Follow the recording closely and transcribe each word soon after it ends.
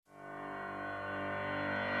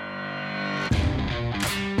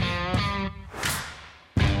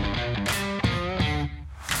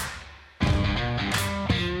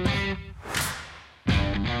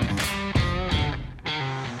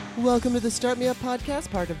welcome to the Start Me Up podcast,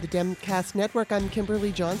 part of the Demcast Network. I'm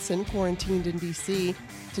Kimberly Johnson, quarantined in D.C.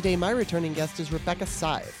 Today, my returning guest is Rebecca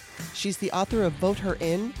Sive. She's the author of Vote Her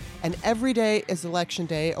In, and Every Day is Election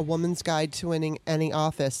Day, a woman's guide to winning any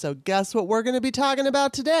office. So guess what we're going to be talking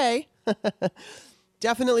about today?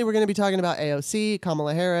 Definitely we're going to be talking about AOC,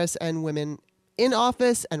 Kamala Harris, and women in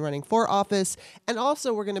office and running for office. And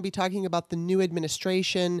also we're going to be talking about the new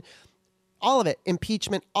administration, all of it,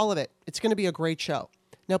 impeachment, all of it. It's going to be a great show.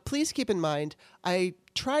 Now, please keep in mind, I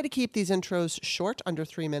try to keep these intros short, under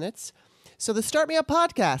 3 minutes. So the Start Me Up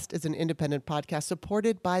podcast is an independent podcast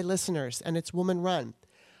supported by listeners, and it's woman-run.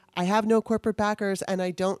 I have no corporate backers, and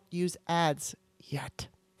I don't use ads yet.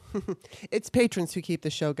 It's patrons who keep the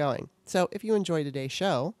show going. So if you enjoy today's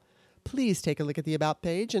show, please take a look at the About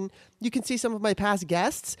page, and you can see some of my past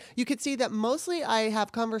guests. You can see that mostly I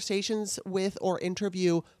have conversations with or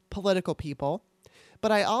interview political people.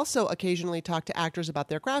 But I also occasionally talk to actors about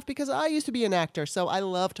their craft because I used to be an actor, so I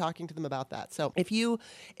love talking to them about that. So if you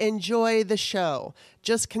enjoy the show,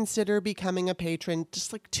 just consider becoming a patron,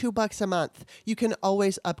 just like $2 a month. You can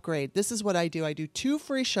always upgrade. This is what I do. I do 2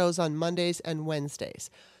 free shows on Mondays and Wednesdays.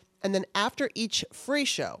 And then after each free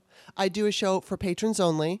show, I do a show for patrons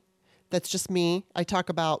only. That's just me. I talk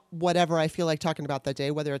about whatever I feel like talking about that day,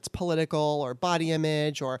 whether it's political or body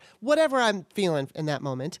image or whatever I'm feeling in that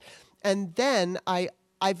moment. And then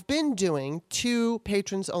I've been doing 2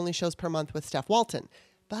 patrons-only shows per month with Steph Walton.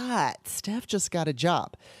 But Steph just got a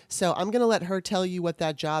job. So I'm going to let her tell you what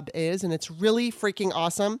that job is, and it's really freaking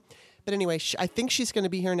awesome. But anyway, I think she's going to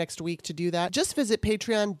be here next week to do that. Just visit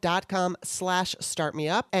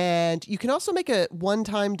patreon.com/startmeup, and you can also make a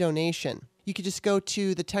one-time donation. You could just go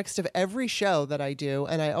to the text of every show that I do,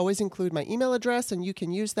 and I always include my email address, and you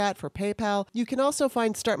can use that for PayPal. You can also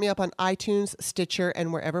find Start Me Up on iTunes, Stitcher,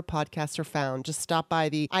 and wherever podcasts are found. Just stop by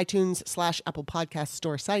the iTunes/Apple Podcast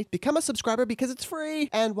store site. Become a subscriber because it's free.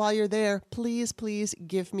 And while you're there, please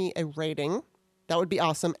give me a rating. That would be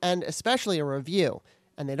awesome, and especially a review.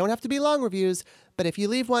 And they don't have to be long reviews, but if you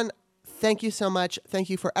leave one, thank you so much. Thank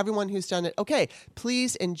you for everyone who's done it. Okay,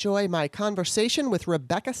 please enjoy my conversation with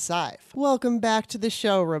Rebecca Sive. Welcome back to the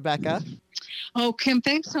show, Rebecca. Oh, Kim,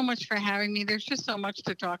 thanks so much for having me. There's just so much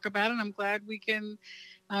to talk about, and I'm glad we can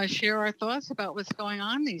share our thoughts about what's going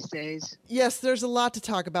on these days. Yes, there's a lot to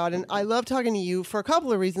talk about, and I love talking to you for a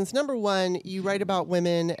couple of reasons. Number one, you write about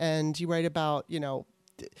women, and you write about,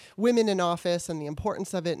 women in office and the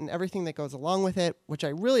importance of it and everything that goes along with it, which I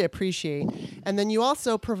really appreciate. And then you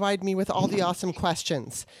also provide me with all the awesome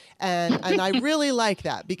questions. And I really like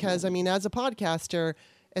that because, as a podcaster,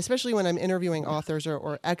 especially when I'm interviewing authors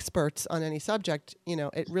or experts on any subject,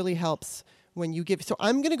 it really helps when you give. So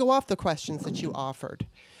I'm going to go off the questions that you offered.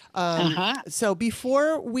 So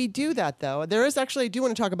before we do that, though, I do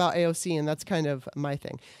want to talk about AOC, and that's kind of my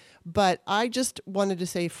thing. But I just wanted to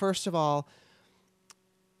say, first of all,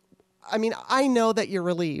 I know that you're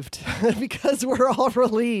relieved because we're all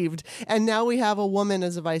relieved. And now we have a woman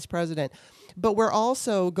as a vice president. But we're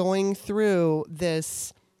also going through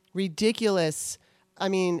this ridiculous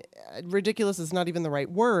is not even the right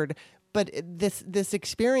word, but this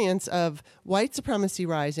experience of white supremacy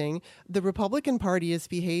rising. The Republican Party is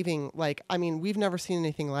behaving like, we've never seen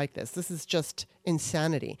anything like this. This is just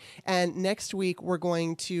insanity. And next week, we're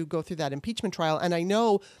going to go through that impeachment trial. And I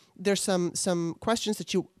know there's some questions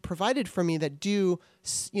that you provided for me that do,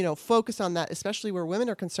 focus on that, especially where women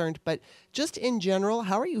are concerned. But just in general,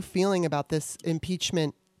 how are you feeling about this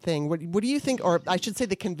impeachment thing? What do you think, or I should say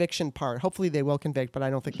the conviction part? Hopefully they will convict, but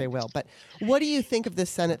I don't think they will. But what do you think of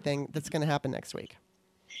this Senate thing that's going to happen next week?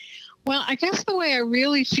 Well, I guess the way I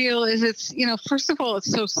really feel is it's, first of all, it's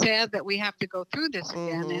so sad that we have to go through this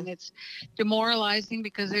again. And it's demoralizing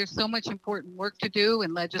because there's so much important work to do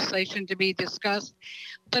and legislation to be discussed.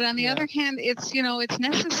 But on the other hand, it's, it's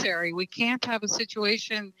necessary. We can't have a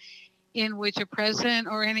situation in which a president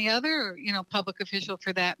or any other, public official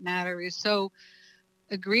for that matter is so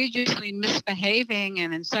egregiously misbehaving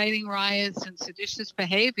and inciting riots and seditious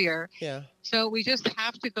behavior. Yeah. So we just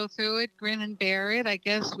have to go through it, grin and bear it. I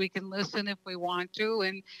guess we can listen if we want to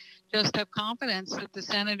and just have confidence that the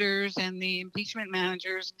senators and the impeachment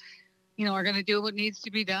managers, are going to do what needs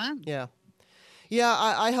to be done. Yeah. Yeah,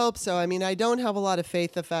 I hope so. I don't have a lot of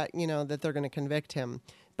faith the fact, that they're going to convict him.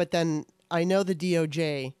 But then I know the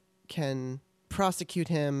DOJ can prosecute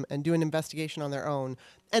him and do an investigation on their own.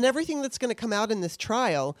 And everything that's going to come out in this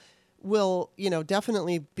trial will,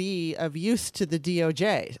 definitely be of use to the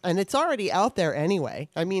DOJ. And it's already out there anyway.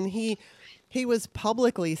 He was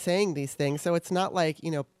publicly saying these things, so it's not like,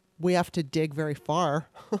 we have to dig very far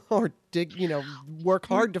or work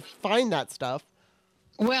hard to find that stuff.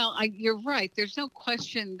 Well, you're right. There's no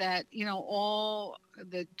question that, all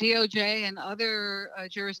the DOJ and other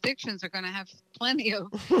jurisdictions are going to have plenty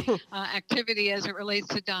of activity as it relates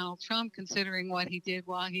to Donald Trump, considering what he did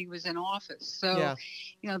while he was in office. So,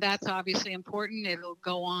 Yeah. That's obviously important. It'll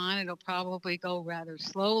go on. It'll probably go rather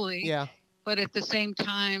slowly. Yeah. But at the same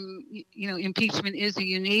time, impeachment is a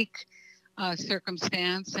unique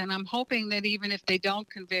circumstance. And I'm hoping that even if they don't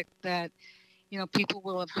convict, that, people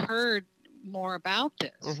will have heard more about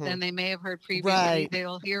this than they may have heard previously. Right.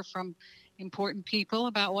 They'll hear from important people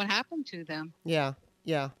about what happened to them. Yeah.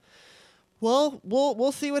 Yeah. Well,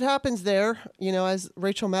 we'll see what happens there. As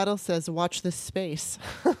Rachel Maddow says, watch this space.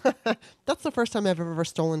 That's the first time I've ever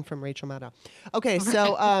stolen from Rachel Maddow. Okay,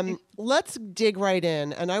 so let's dig right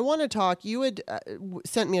in. And I want to talk, you had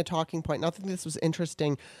sent me a talking point, and I think this was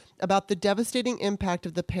interesting, about the devastating impact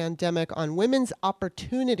of the pandemic on women's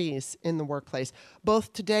opportunities in the workplace,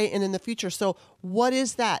 both today and in the future. So what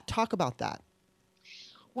is that? Talk about that.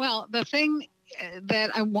 Well, the thing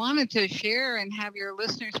that I wanted to share and have your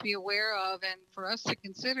listeners be aware of and for us to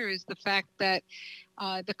consider is the fact that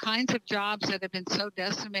the kinds of jobs that have been so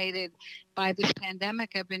decimated by this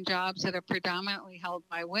pandemic have been jobs that are predominantly held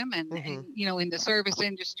by women, and, in the service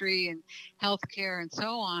industry and healthcare and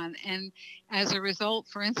so on. And as a result,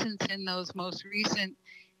 for instance, in those most recent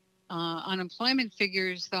unemployment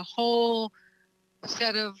figures, the whole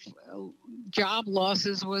set of job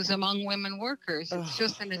losses was among women workers. It's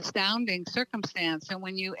just an astounding circumstance. And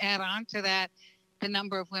when you add on to that the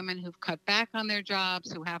number of women who've cut back on their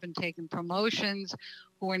jobs, who haven't taken promotions,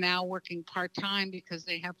 who are now working part-time because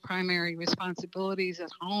they have primary responsibilities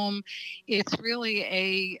at home, it's really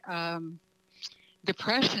a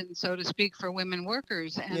depression, so to speak, for women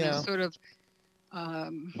workers, and a sort of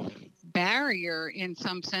barrier in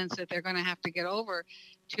some sense that they're going to have to get over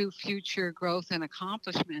to future growth and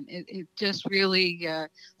accomplishment. It just really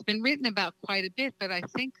it's been written about quite a bit, but I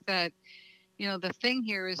think that the thing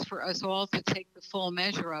here is for us all to take the full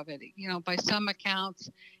measure of it. By some accounts,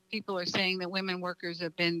 people are saying that women workers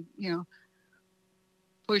have been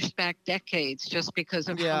pushed back decades just because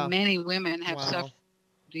of how many women have suffered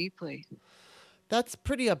deeply. That's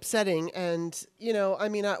pretty upsetting. And,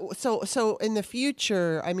 so in the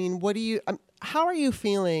future, what do you, how are you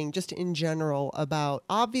feeling just in general about,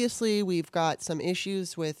 obviously we've got some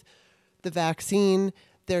issues with the vaccine.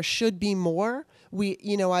 There should be more.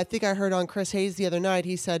 I think I heard on Chris Hayes the other night,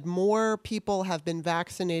 he said more people have been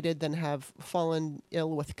vaccinated than have fallen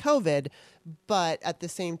ill with COVID. But at the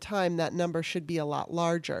same time, that number should be a lot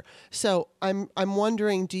larger. So I'm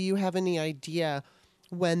wondering, do you have any idea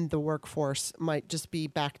when the workforce might just be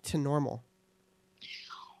back to normal?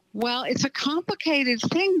 Well, it's a complicated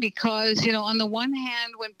thing because, on the one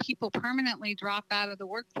hand, when people permanently drop out of the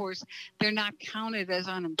workforce, they're not counted as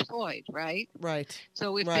unemployed, right? Right.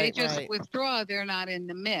 So if they just withdraw, they're not in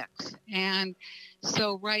the mix. And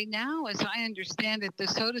so right now, as I understand it, the,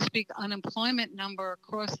 so to speak, unemployment number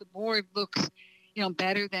across the board looks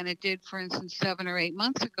better than it did, for instance, 7 or 8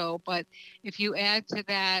 months ago. But if you add to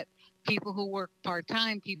that people who work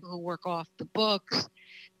part-time, people who work off the books,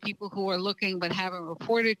 people who are looking but haven't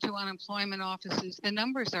reported to unemployment offices, the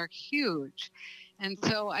numbers are huge. And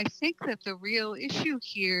so I think that the real issue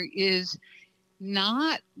here is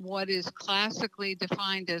not what is classically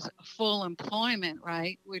defined as full employment,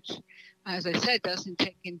 right? Which, as I said, doesn't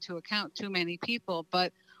take into account too many people,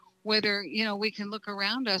 but whether, we can look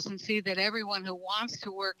around us and see that everyone who wants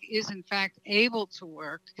to work is in fact able to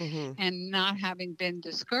work and not having been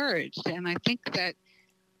discouraged. And I think that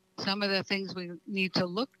some of the things we need to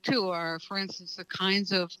look to are, for instance, the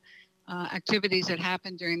kinds of activities that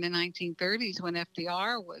happened during the 1930s when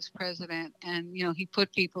FDR was president, and, he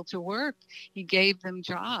put people to work. He gave them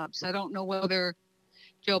jobs. I don't know whether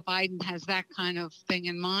Joe Biden has that kind of thing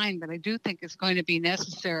in mind, but I do think it's going to be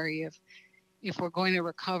necessary if we're going to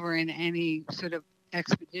recover in any sort of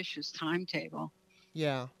expeditious timetable.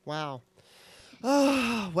 Yeah. Wow.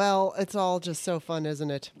 Oh, well, it's all just so fun, isn't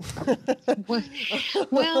it? Well,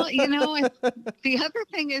 the other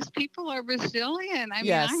thing is people are resilient. I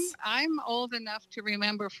mean, I'm old enough to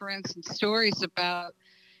remember, for instance, stories about,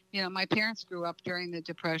 my parents grew up during the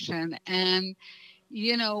Depression, and,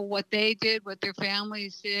 what they did, what their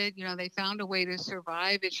families did, they found a way to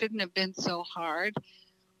survive. It shouldn't have been so hard,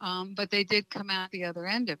 but they did come out the other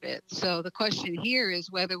end of it. So the question here is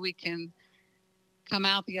whether we can come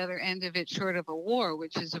out the other end of it short of a war,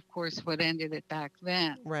 which is, of course, what ended it back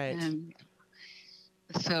then. Right. And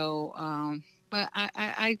so, but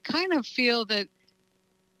I kind of feel that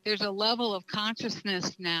there's a level of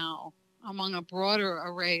consciousness now among a broader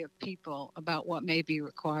array of people about what may be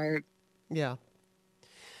required. Yeah.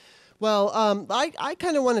 Well, I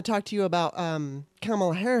kind of want to talk to you about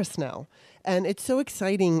Kamala Harris now. And it's so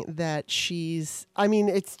exciting that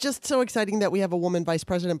it's just so exciting that we have a woman vice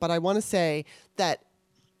president. But I want to say that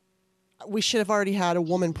we should have already had a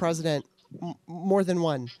woman president, more than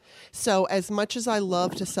one. So as much as I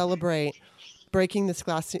love to celebrate breaking this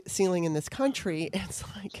glass ceiling in this country, it's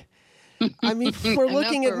like, I mean, we're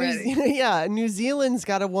looking at New Zealand's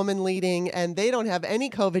got a woman leading, and they don't have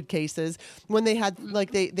any COVID cases. When they had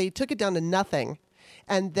they took it down to nothing,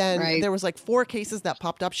 and then there was 4 cases that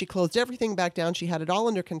popped up. She closed everything back down. She had it all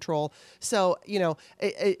under control. So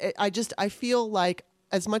I feel like,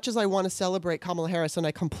 as much as I want to celebrate Kamala Harris, and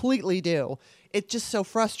I completely do, it's just so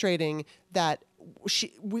frustrating that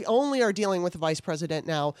we only are dealing with a vice president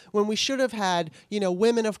now, when we should have had,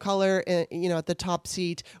 women of color, at the top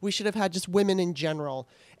seat. We should have had just women in general.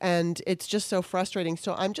 And it's just so frustrating.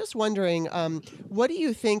 So I'm just wondering, what do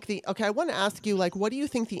you think I want to ask you, what do you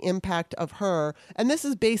think the impact of her, and this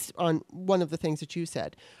is based on one of the things that you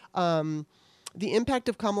said, the impact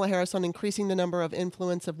of Kamala Harris on increasing the number of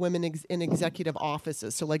influence of women in executive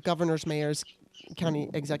offices. So governors, mayors, county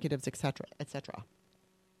executives, et cetera, et cetera.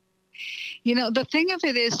 The thing of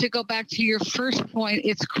it is, to go back to your first point,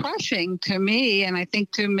 it's crushing to me, and I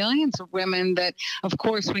think to millions of women, that, of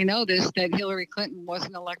course, we know this, that Hillary Clinton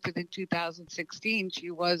wasn't elected in 2016. She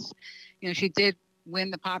was, she did win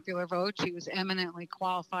the popular vote. She was eminently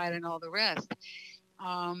qualified and all the rest.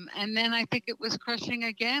 And then I think it was crushing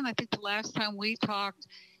again. I think the last time we talked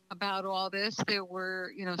about all this, there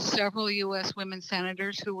were, several U.S. women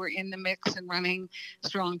senators who were in the mix and running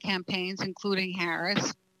strong campaigns, including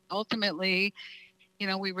Harris. Ultimately,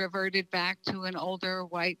 we reverted back to an older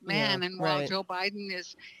white man. And while Joe Biden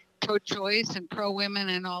is pro-choice and pro-women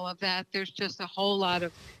and all of that, there's just a whole lot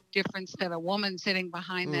of difference that a woman sitting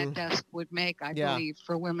behind that desk would make, I believe,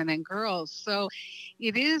 for women and girls. So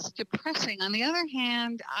it is depressing. On the other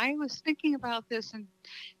hand, I was thinking about this and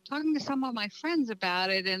talking to some of my friends about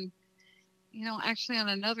it, and actually on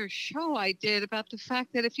another show I did, about the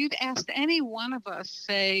fact that if you'd asked any one of us,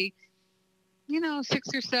 say, 6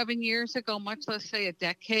 or 7 years ago, much less say a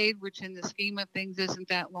decade, which in the scheme of things isn't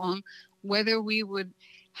that long, whether we would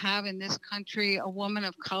have in this country a woman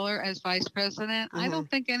of color as vice president, I don't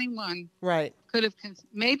think anyone could have.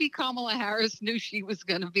 Maybe Kamala Harris knew she was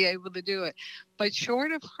going to be able to do it, but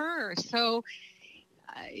short of her. So,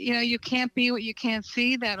 you can't be what you can't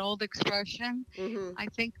see, that old expression. I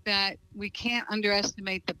think that we can't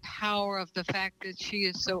underestimate the power of the fact that she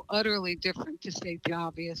is so utterly different, to state the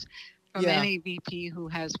obvious, from any VP who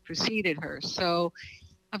has preceded her. So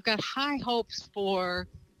I've got high hopes for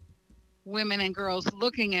women and girls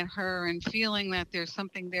looking at her and feeling that there's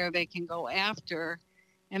something there they can go after.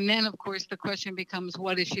 And then, of course, the question becomes,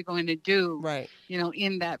 what is she going to do,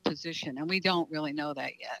 in that position? And we don't really know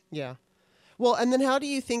that yet. Yeah. Well, and then how do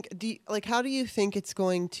you think it's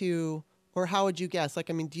going to, or how would you guess?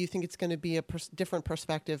 Do you think it's going to be a different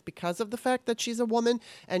perspective because of the fact that she's a woman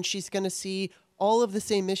and she's going to see all of the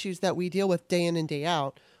same issues that we deal with day in and day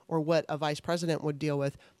out, or what a vice president would deal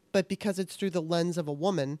with, but because it's through the lens of a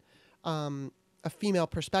woman, a female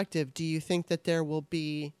perspective, do you think that there will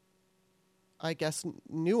be, I guess,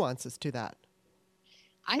 nuances to that?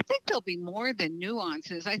 I think there'll be more than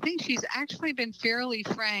nuances. I think she's actually been fairly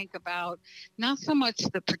frank about not so much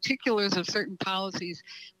the particulars of certain policies,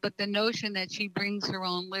 but the notion that she brings her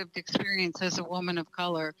own lived experience as a woman of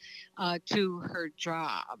color to her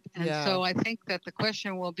job. And so I think that the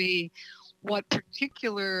question will be, what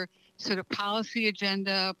particular sort of policy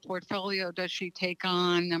agenda, portfolio does she take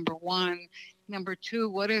on, number one? Number two,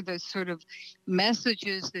 what are the sort of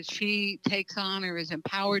messages that she takes on or is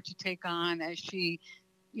empowered to take on as she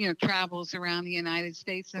travels around the United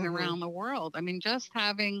States and around the world? I mean, just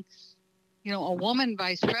having, a woman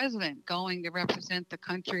vice president going to represent the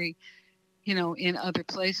country, in other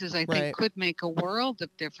places, I think could make a world of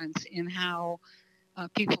difference in how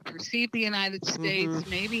people perceive the United States,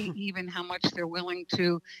 maybe even how much they're willing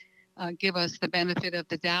to give us the benefit of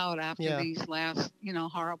the doubt after these last,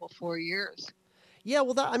 horrible 4 years. Yeah,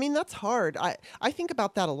 well, that's hard. I think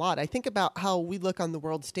about that a lot. I think about how we look on the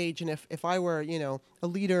world stage, and if I were, a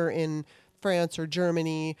leader in France or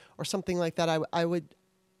Germany or something like that, I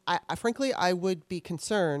would be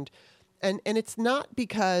concerned. And it's not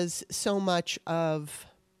because so much of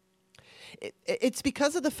it's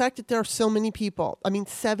because of the fact that there are so many people. I mean,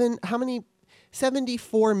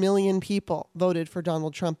 74 million people voted for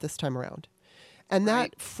Donald Trump this time around. And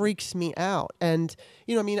that freaks me out. And,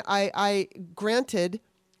 I granted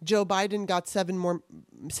Joe Biden got 7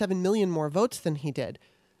 million more votes than he did.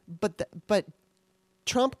 But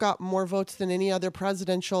Trump got more votes than any other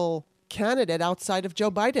presidential candidate outside of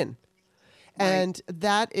Joe Biden. And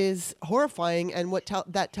that is horrifying. And what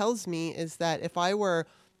that tells me is that if I were,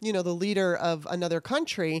 the leader of another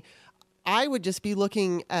country, I would just be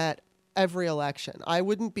looking at every election. I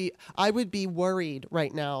would be worried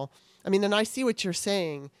right now. I mean, and I see what you're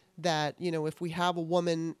saying, that, if we have a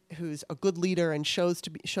woman who's a good leader and shows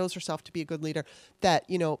herself to be a good leader, that,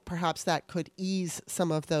 perhaps that could ease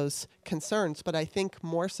some of those concerns. But I think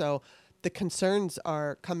more so the concerns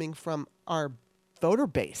are coming from our voter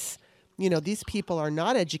base. These people are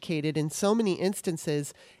not educated in so many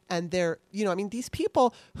instances, and they're, these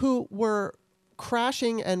people who were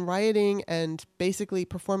crashing and rioting and basically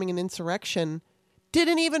performing an insurrection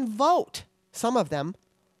didn't even vote. Some of them.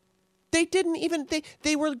 They didn't even,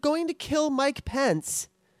 they were going to kill Mike Pence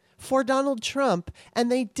for Donald Trump,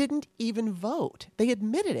 and they didn't even vote. They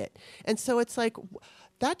admitted it. And so it's like,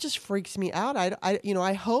 that just freaks me out.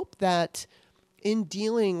 I hope that in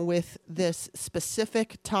dealing with this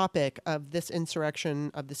specific topic of this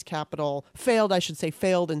insurrection, of this failed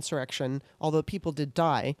insurrection, although people did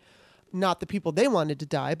die, not the people they wanted to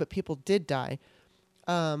die, but people did die.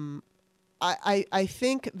 I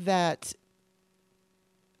think that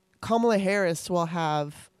Kamala Harris will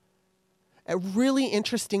have a really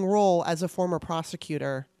interesting role as a former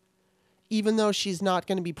prosecutor, even though she's not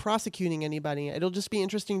going to be prosecuting anybody. It'll just be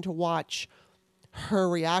interesting to watch her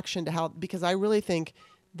reaction to because I really think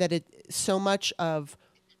that so much of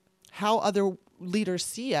how other leaders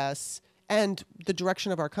see us and the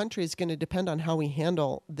direction of our country is going to depend on how we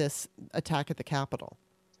handle this attack at the Capitol.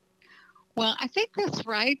 Well, I think that's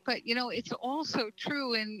right. But, it's also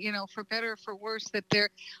true, and, for better or for worse, that there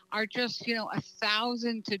are just,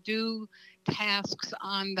 1,000 to-do tasks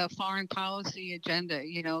on the foreign policy agenda.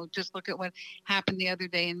 Just look at what happened the other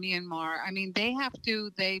day in Myanmar. I mean, they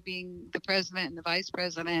being the president and the vice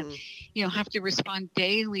president, have to respond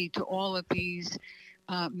daily to all of these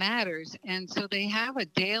matters. And so they have a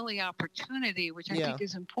daily opportunity, which I think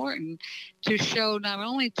is important, to show not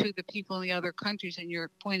only to the people in the other countries, and your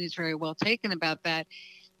point is very well taken about that,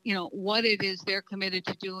 what it is they're committed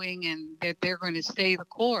to doing and that they're going to stay the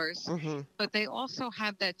course, but they also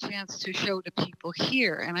have that chance to show to people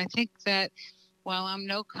here. And I think that while I'm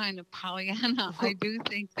no kind of Pollyanna, I do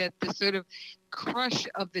think that the sort of crush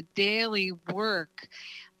of the daily work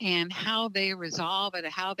and how they resolve it,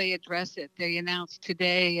 how they address it. They announced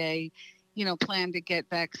today a plan to get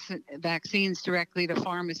vaccines directly to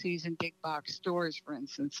pharmacies and big box stores, for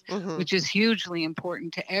instance, which is hugely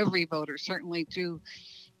important to every voter, certainly to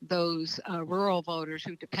those rural voters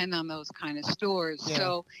who depend on those kind of stores. Yeah.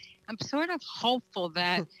 So I'm sort of hopeful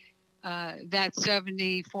that that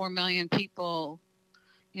 74 million people,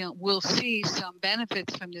 will see some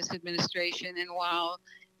benefits from this administration. And while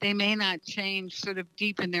they may not change sort of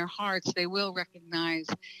deep in their hearts, they will recognize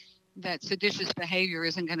that seditious behavior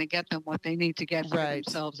isn't going to get them what they need to get for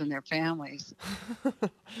themselves and their families.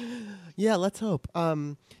 Yeah, let's hope.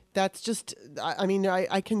 That's just, I mean,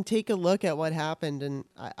 I can take a look at what happened, and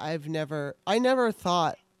I never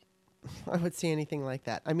thought I would see anything like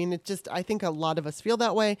that. I mean, I think a lot of us feel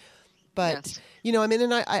that way. But, I mean,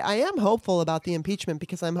 and I am hopeful about the impeachment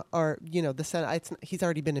because the Senate, he's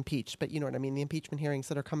already been impeached, but you know what I mean? The impeachment hearings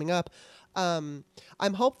that are coming up. I'm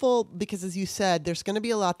hopeful because, as you said, there's going to be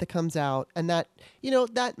a lot that comes out, and that,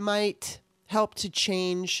 that might help to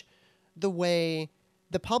change the way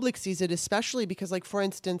the public sees it, especially because, like, for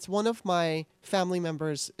instance, one of my family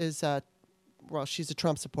members is, she's a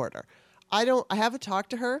Trump supporter. I haven't talked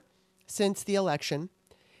to her since the election.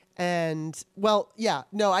 And,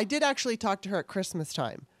 I did actually talk to her at Christmas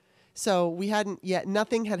time. So we hadn't yet,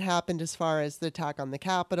 nothing had happened as far as the attack on the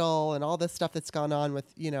Capitol and all this stuff that's gone on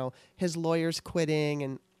with, his lawyers quitting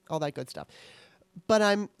and all that good stuff. But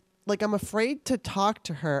I'm afraid to talk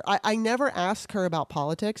to her. I never ask her about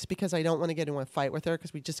politics because I don't want to get into a fight with her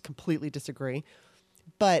because we just completely disagree.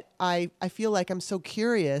 But I feel like I'm so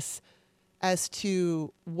curious as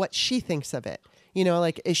to what she thinks of it.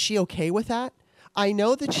 Is she okay with that? I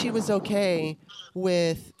know that she was okay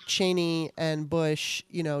with Cheney and Bush,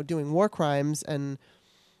 doing war crimes and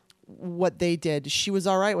what they did. She was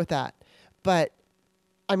all right with that. But,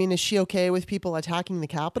 I mean, is she okay with people attacking the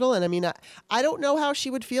Capitol? And, I mean, I don't know how she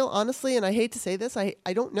would feel, honestly, and I hate to say this. I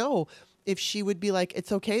don't know if she would be like,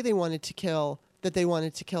 it's okay they wanted to kill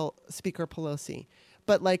Speaker Pelosi.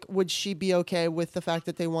 But, like, would she be okay with the fact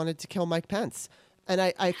that they wanted to kill Mike Pence? And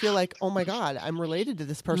I feel like, oh, my God, I'm related to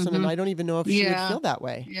this person, and I don't even know if she would feel that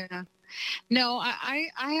way. Yeah. No, I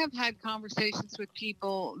have had conversations with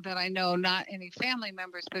people that I know, not any family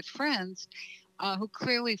members, but friends, who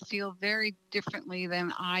clearly feel very differently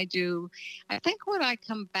than I do. I think what I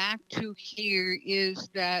come back to here is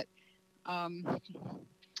that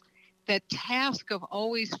that task of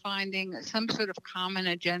always finding some sort of common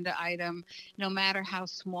agenda item, no matter how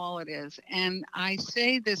small it is. And I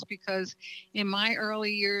say this because in my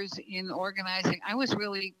early years in organizing, I was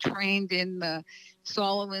really trained in the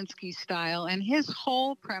Saul Alinsky style. And his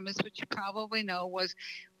whole premise, which you probably know, was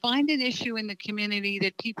find an issue in the community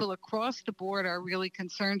that people across the board are really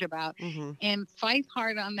concerned about, and fight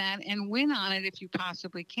hard on that and win on it if you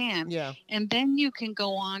possibly can. Yeah. And then you can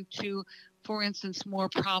go on to, for instance, more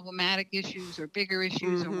problematic issues or bigger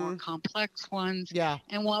issues or more complex ones. Yeah.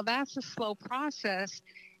 And while that's a slow process,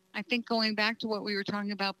 I think going back to what we were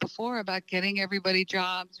talking about before about getting everybody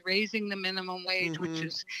jobs, raising the minimum wage, which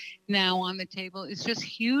is now on the table, is just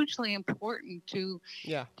hugely important to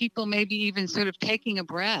people maybe even sort of taking a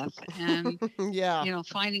breath and,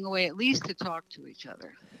 finding a way at least to talk to each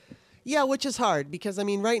other. Yeah, which is hard because, I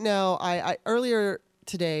mean, right now, I earlier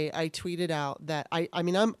today, I tweeted out that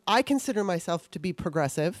I consider myself to be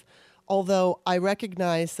progressive. Although I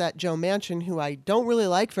recognize that Joe Manchin, who I don't really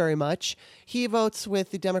like very much, he votes with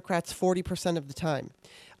the Democrats 40% of the time.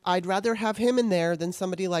 I'd rather have him in there than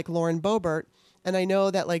somebody like Lauren Boebert. And I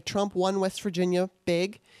know that like Trump won West Virginia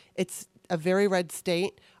big. It's a very red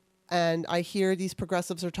state. And I hear these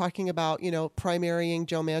progressives are talking about, primarying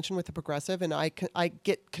Joe Manchin with a progressive. And I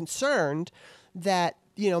get concerned that,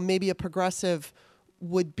 maybe a progressive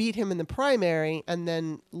would beat him in the primary and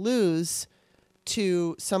then lose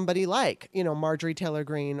to somebody like, Marjorie Taylor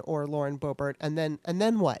Greene or Lauren Boebert. And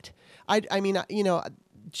then what?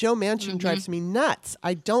 Joe Manchin drives me nuts.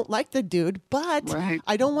 I don't like the dude, but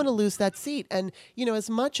I don't want to lose that seat. And, as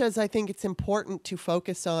much as I think it's important to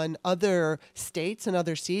focus on other states and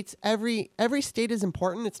other seats, every state is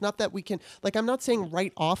important. It's not that we can, I'm not saying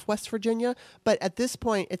write off West Virginia, but at this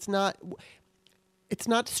point, it's not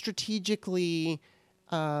strategically,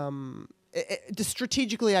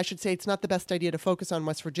 strategically, I should say, it's not the best idea to focus on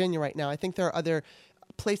West Virginia right now. I think there are other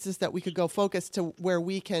places that we could go focus to where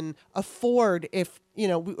we can afford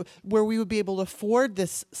where we would be able to afford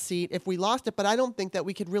this seat if we lost it. But I don't think that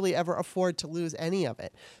we could really ever afford to lose any of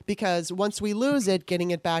it because once we lose it,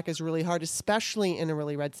 getting it back is really hard, especially in a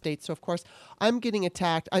really red state. So, of course, I'm getting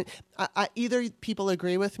attacked. Either people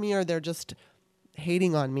agree with me or they're just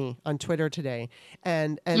hating on me on Twitter today.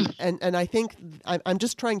 And I think I'm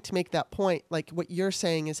just trying to make that point. Like what you're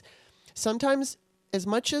saying is sometimes as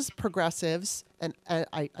much as progressives, and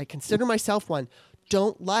I consider myself one,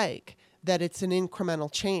 don't like that it's an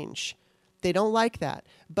incremental change. They don't like that.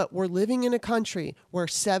 But we're living in a country where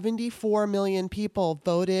 74 million people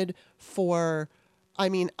voted for,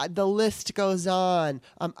 the list goes on.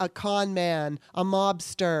 A con man, a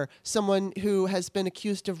mobster, someone who has been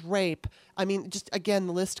accused of rape. The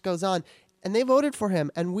list goes on. And they voted for him,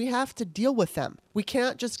 and we have to deal with them. We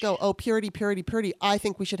can't just go, oh, purity, purity, purity. I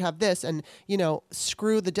think we should have this, and,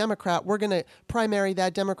 screw the Democrat. We're going to primary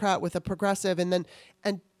that Democrat with a progressive, and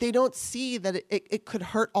they don't see that it could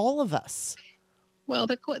hurt all of us. Well,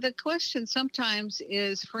 the question sometimes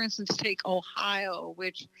is, for instance, take Ohio,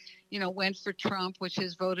 which, went for Trump, which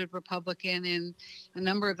has voted Republican in a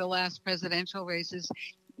number of the last presidential races.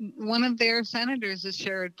 One of their senators is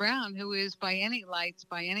Sherrod Brown, who is by any lights,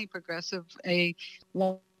 by any progressive, a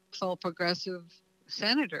wonderful progressive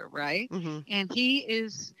senator, right? And he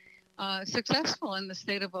is successful in the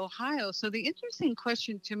state of Ohio. So the interesting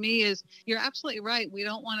question to me is, you're absolutely right. We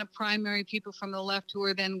don't want to primary people from the left who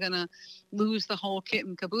are then going to lose the whole kit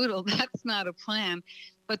and caboodle. That's not a plan.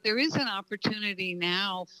 But there is an opportunity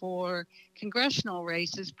now for congressional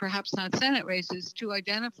races, perhaps not Senate races, to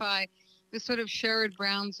identify the sort of Sherrod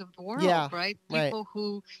Browns of the world, right? People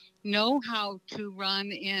who know how to run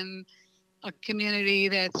in a community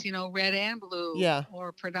that's, red and blue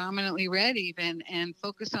or predominantly red even, and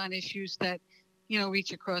focus on issues that,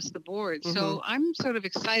 reach across the board. So I'm sort of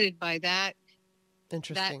excited by that.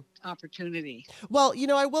 Interesting. That opportunity. Well,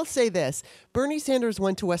 I will say this. Bernie Sanders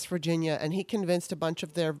went to West Virginia and he convinced a bunch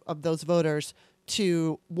of those voters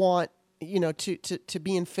to want, to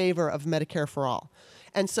be in favor of Medicare for all.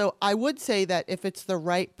 And so I would say that if it's the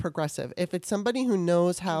right progressive, if it's somebody who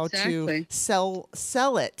knows how to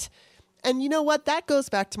sell it, and you know what, that goes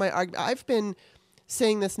back to my argument. I've been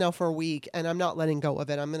saying this now for a week, and I'm not letting go of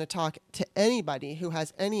it. I'm going to talk to anybody who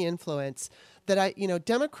has any influence that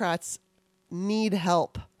Democrats need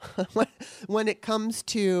help when it comes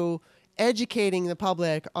to educating the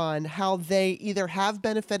public on how they either have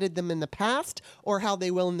benefited them in the past or how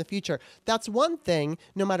they will in the future. That's one thing,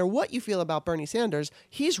 no matter what you feel about Bernie Sanders,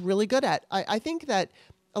 he's really good at. I think that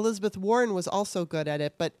Elizabeth Warren was also good at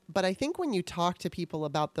it, but I think when you talk to people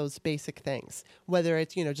about those basic things, whether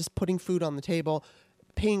it's, just putting food on the table,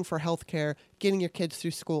 paying for healthcare, getting your kids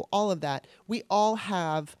through school, all of that, we all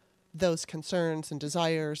have those concerns and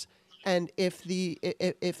desires. And if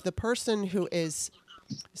the person who is,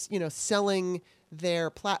 selling their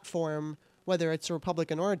platform, whether it's a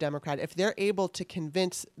Republican or a Democrat, if they're able to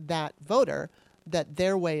convince that voter that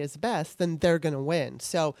their way is best, then they're going to win.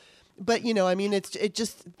 So, but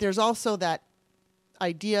there's also that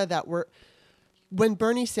idea that when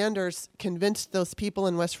Bernie Sanders convinced those people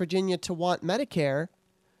in West Virginia to want Medicare,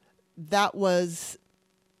 that was,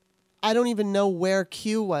 I don't even know where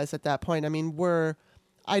Q was at that point. I mean,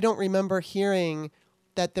 I don't remember hearing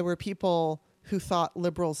that there were people who thought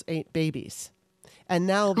liberals ate babies. And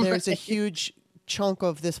now there's a huge chunk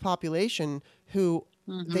of this population who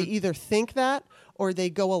they either think that or they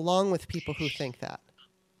go along with people who think that.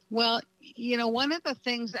 Well, one of the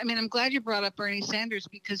things, I'm glad you brought up Bernie Sanders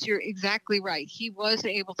because you're exactly right. He was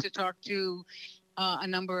able to talk to a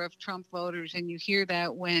number of Trump voters, and you hear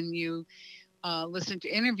that when you listen to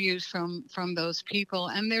interviews from those people.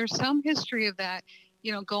 And there's some history of that,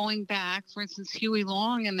 going back, for instance, Huey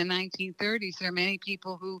Long in the 1930s. There are many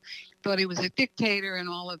people who thought he was a dictator and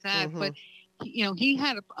all of that. But, he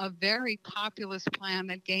had a very populist plan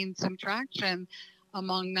that gained some traction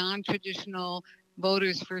among non-traditional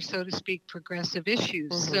voters for, so to speak, progressive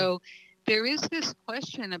issues. So there is this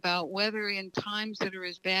question about whether in times that are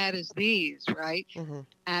as bad as these, right,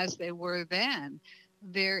 as they were then,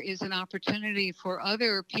 there is an opportunity for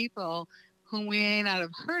other people whom we may not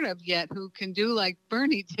have heard of yet who can do like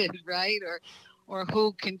Bernie did, right, or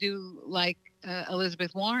who can do like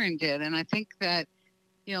Elizabeth Warren did. And I think that,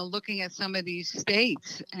 looking at some of these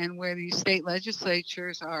states and where these state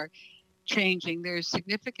legislatures are changing, there's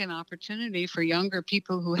significant opportunity for younger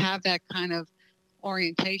people who have that kind of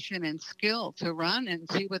orientation and skill to run and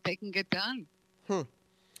see what they can get done.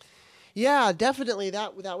 Yeah, definitely.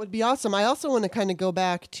 That would be awesome. I also want to kind of go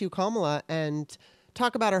back to Kamala and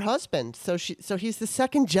talk about her husband. So he's the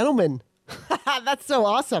second gentleman. That's so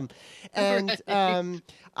awesome. And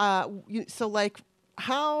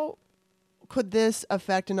how could this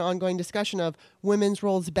affect an ongoing discussion of women's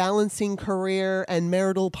roles balancing career and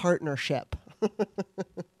marital partnership?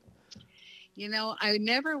 I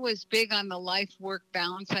never was big on the life-work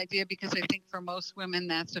balance idea because I think for most women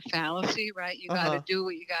that's a fallacy, right? You got to do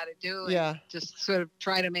what you got to do and just sort of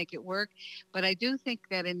try to make it work. But I do think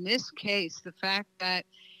that in this case, the fact that,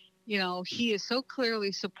 he is so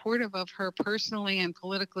clearly supportive of her personally and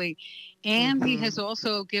politically, and he has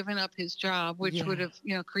also given up his job, which would have,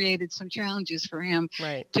 created some challenges for him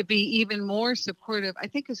to be even more supportive, I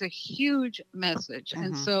think is a huge message.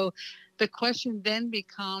 And so the question then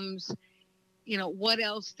becomes, what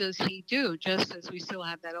else does he do? Just as we still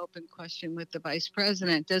have that open question with the vice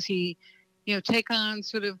president, does he, take on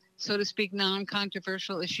sort of, so to speak,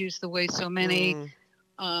 non-controversial issues the way so many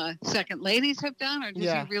second ladies have done, or does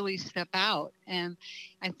he really step out? And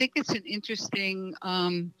I think it's an interesting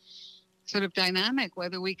sort of dynamic,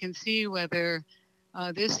 whether we can see whether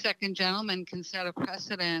this second gentleman can set a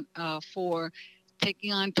precedent for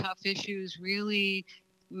taking on tough issues, really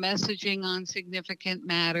messaging on significant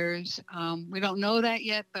matters. We don't know that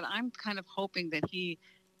yet, but I'm kind of hoping that he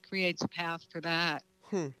creates a path for that.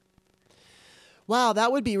 Wow,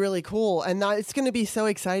 that would be really cool. And it's going to be so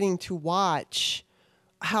exciting to watch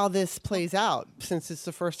how this plays out since it's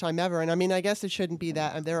the first time ever. And I guess it shouldn't be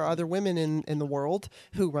that. There are other women in the world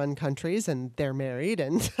who run countries and they're married.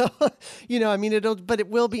 And, so, but it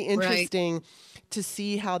will be interesting to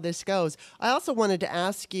see how this goes. I also wanted to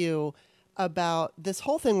ask you about this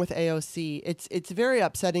whole thing with AOC. It's very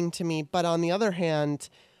upsetting to me, but on the other hand,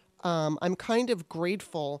 I'm kind of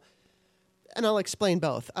grateful, and I'll explain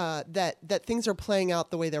both, that things are playing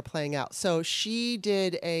out the way they're playing out. So she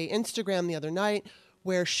did a Instagram the other night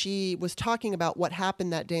where she was talking about what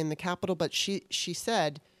happened that day in the Capitol, but she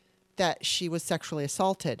said that she was sexually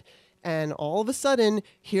assaulted. And all of a sudden,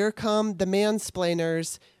 here come the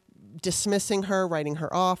mansplainers dismissing her, writing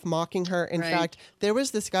her off, mocking her. In fact, there was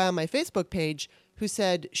this guy on my Facebook page who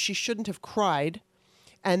said she shouldn't have cried,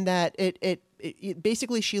 and that it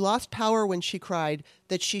basically she lost power when she cried,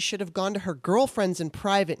 that she should have gone to her girlfriends in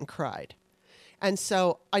private and cried. And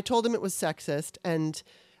so I told him it was sexist, and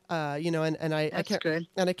I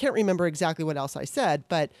can't remember exactly what else I said,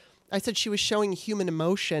 but I said she was showing human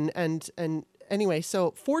emotion, and anyway,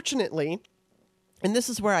 so fortunately, and this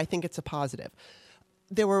is where I think it's a positive,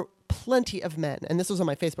 there were plenty of men, and this was on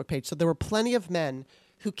my Facebook page, so there were plenty of men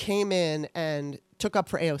who came in and took up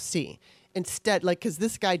for AOC. Instead, because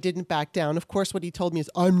this guy didn't back down. Of course, what he told me is,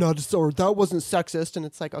 I'm not, or that wasn't sexist, and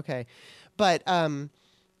it's like, okay. But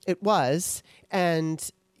it was, and,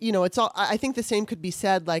 it's all, I think the same could be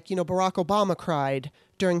said, like, Barack Obama cried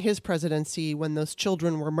during his presidency when those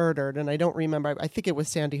children were murdered. And I don't remember, I think it was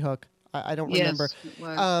Sandy Hook. I don't remember. Yes, it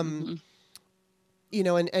was.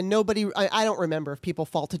 And nobody, I don't remember if people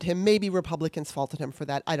faulted him. Maybe Republicans faulted him for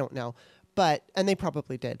that. I don't know. And they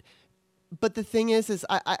probably did. But the thing is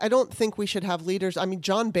I don't think we should have leaders. I mean,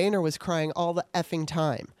 John Boehner was crying all the effing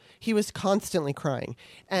time. He was constantly crying.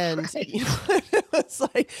 And it's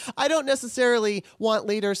like, I don't necessarily want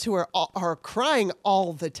leaders who are crying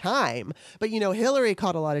all the time. But, Hillary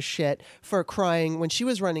caught a lot of shit for crying when she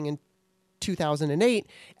was running in 2008.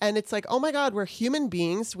 And it's like, oh my God, we're human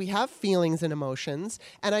beings. We have feelings and emotions.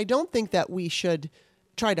 And I don't think that we should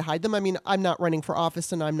try to hide them. I mean, I'm not running for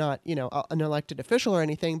office and I'm not, an elected official or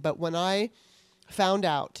anything. But when I found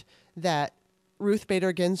out that Ruth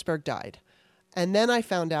Bader Ginsburg died, and then I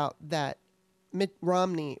found out that Mitt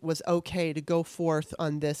Romney was okay to go forth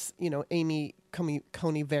on this, Amy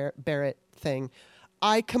Coney Barrett thing,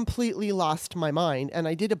 I completely lost my mind. And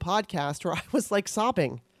I did a podcast where I was like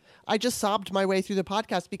sobbing. I just sobbed my way through the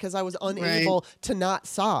podcast because I was unable to not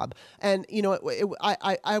sob. And,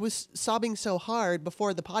 I was sobbing so hard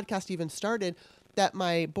before the podcast even started that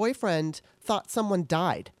my boyfriend thought someone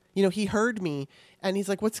died. He heard me and he's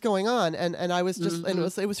like, what's going on? And I was just, and it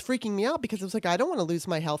was freaking me out because it was like, I don't want to lose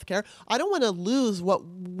my health care. I don't want to lose what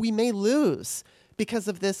we may lose because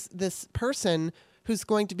of this person who's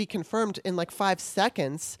going to be confirmed in like 5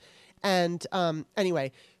 seconds. And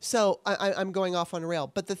anyway, so I'm going off on a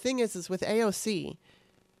rail. But the thing is with AOC,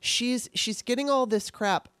 she's getting all this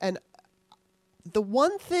crap. And the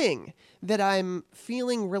one thing that I'm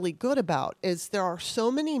feeling really good about is there are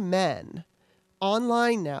so many men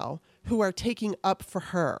online now who are taking up for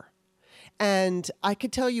her. And I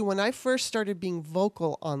could tell you when I first started being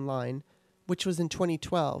vocal online, which was in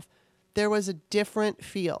 2012, there was a different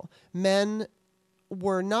feel. Men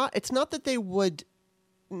were not, it's not that they would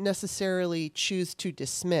necessarily choose to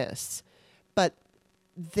dismiss, but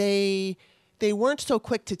they weren't so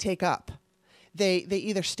quick to take up. They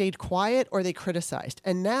either stayed quiet or they criticized.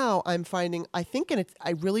 And now I'm finding, I think, and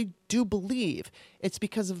I really do believe it's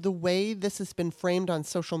because of the way this has been framed on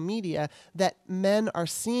social media that men are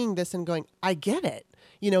seeing this and going, I get it.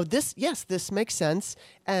 This makes sense.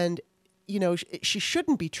 And, she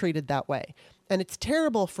shouldn't be treated that way. And it's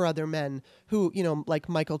terrible for other men who, like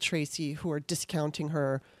Michael Tracy, who are discounting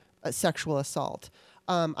her sexual assault.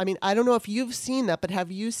 I mean, I don't know if you've seen that, but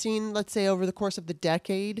have you seen, let's say, over the course of the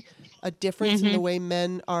decade, a difference in the way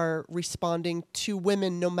men are responding to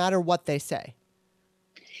women, no matter what they say?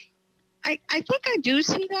 I think I do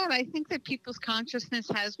see that. I think that people's consciousness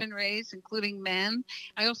has been raised, including men.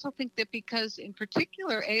 I also think that because, in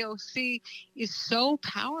particular, AOC is so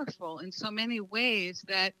powerful in so many ways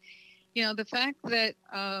that, the fact that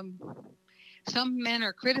some men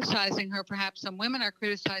are criticizing her, perhaps some women are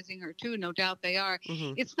criticizing her too, no doubt they are.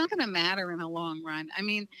 It's not going to matter in the long run. I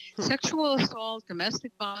mean, sexual assault,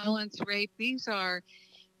 domestic violence, rape, these are,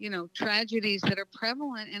 tragedies that are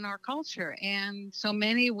prevalent in our culture. And so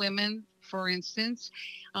many women, for instance,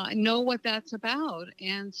 know what that's about.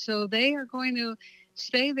 And so they are going to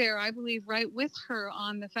stay there, I believe, right with her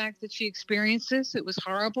on the fact that she experienced this. It was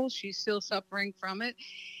horrible. She's still suffering from it.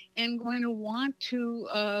 And going to want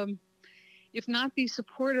to, if not be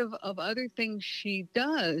supportive of other things she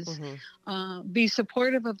does, be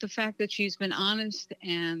supportive of the fact that she's been honest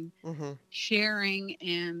and sharing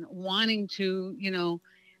and wanting to,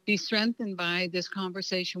 be strengthened by this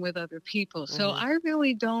conversation with other people. So I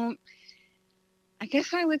really don't, I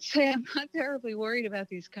guess I would say I'm not terribly worried about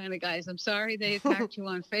these kind of guys. I'm sorry they attacked you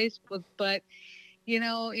on Facebook, but,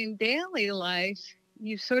 in daily life,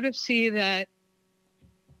 you sort of see that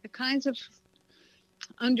the kinds of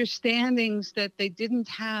understandings that they didn't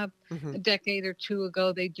have a decade or two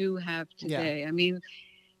ago, they do have today. Yeah. I mean,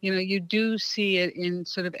 you do see it in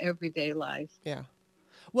sort of everyday life. Yeah.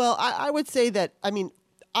 Well, I would say that, I mean,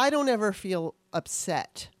 I don't ever feel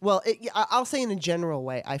upset. Well, I'll say in a general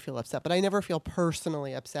way, I feel upset, but I never feel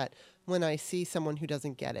personally upset when I see someone who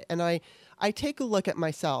doesn't get it. And I take a look at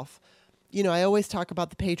myself. I always talk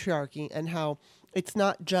about the patriarchy and how it's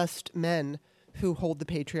not just men who hold the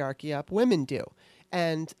patriarchy up, women do.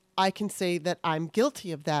 And I can say that I'm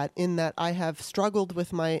guilty of that in that I have struggled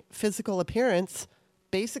with my physical appearance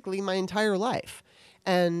basically my entire life.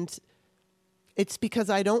 And it's because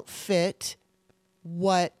I don't fit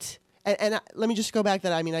what... And let me just go back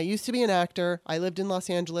that. I mean, I used to be an actor. I lived in Los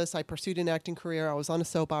Angeles. I pursued an acting career. I was on a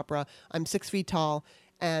soap opera. I'm 6 feet tall.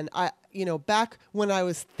 And back when I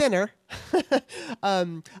was thinner,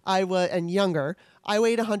 and younger, I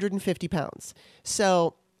weighed 150 pounds.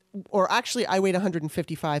 So, or actually I weighed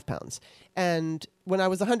 155 pounds. And when I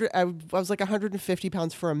was 100, I was like 150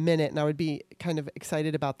 pounds for a minute, and I would be kind of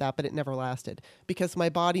excited about that, but it never lasted because my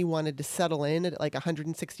body wanted to settle in at like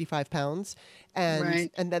 165 pounds. And,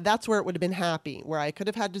 Right. and that's where it would have been happy, where I could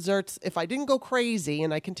have had desserts if I didn't go crazy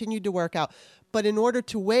and I continued to work out. But in order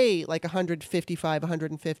to weigh like 155,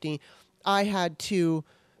 150, I had to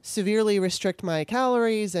severely restrict my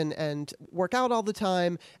calories and work out all the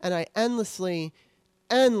time. And I endlessly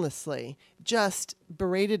just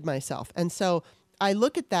berated myself. And so I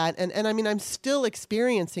look at that, and I mean, I'm still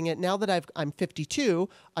experiencing it now that I'm 52.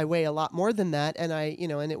 I weigh a lot more than that, and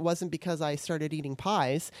and it wasn't because I started eating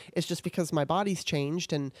pies. It's just because my body's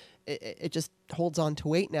changed, and it just holds on to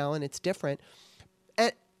weight now, and it's different.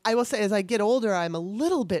 And I will say, as I get older, I'm a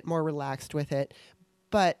little bit more relaxed with it,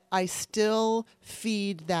 but I still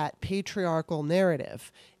feed that patriarchal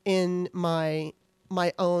narrative in my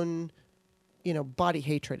own, body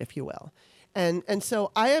hatred, if you will. And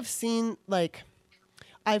so I've seen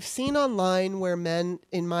online where men,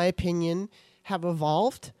 in my opinion, have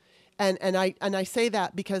evolved. And I say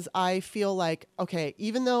that because I feel like, okay,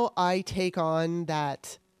 even though I take on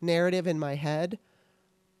that narrative in my head,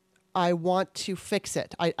 I want to fix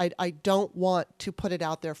it. I don't want to put it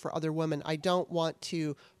out there for other women. I don't want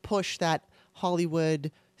to push that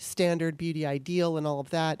Hollywood standard beauty ideal and all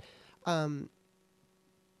of that.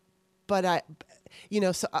 But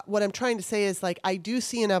so what I'm trying to say is, like, I do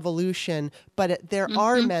see an evolution, but there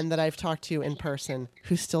are men that I've talked to in person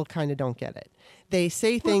who still kind of don't get it. They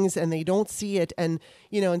say things and they don't see it. And,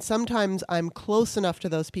 and sometimes I'm close enough to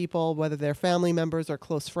those people, whether they're family members or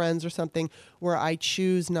close friends or something, where I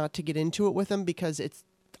choose not to get into it with them because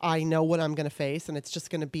I know what I'm going to face, and it's just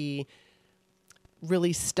going to be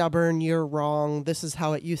really stubborn. You're wrong. This is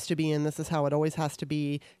how it used to be, and this is how it always has to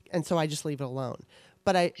be. And so I just leave it alone.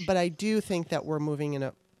 But I do think that we're moving in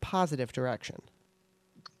a positive direction.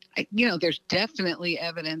 There's definitely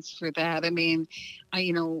evidence for that. I mean,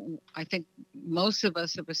 I think most of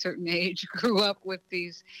us of a certain age grew up with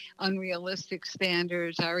these unrealistic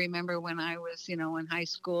standards. I remember when I was, in high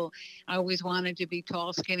school, I always wanted to be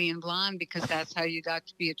tall, skinny, and blonde because that's how you got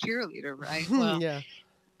to be a cheerleader, right? Well, yeah.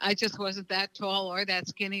 I just wasn't that tall or that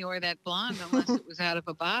skinny or that blonde unless it was out of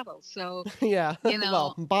a bottle. So, yeah,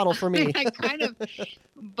 well, bottle for me.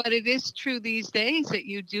 But it is true these days that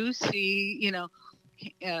you do see,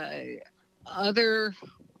 other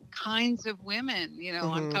kinds of women,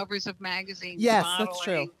 on covers of magazines, yes, modeling, that's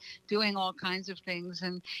true, doing all kinds of things.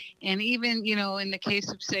 And even, in the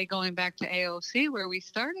case of, say, going back to AOC, where we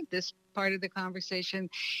started this part of the conversation,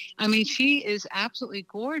 I mean, she is absolutely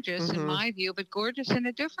gorgeous in my view, but gorgeous in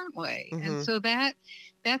a different way. And so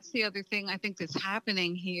that's the other thing I think that's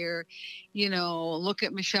happening here. Look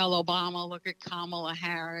at Michelle Obama, look at Kamala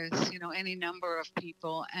Harris, any number of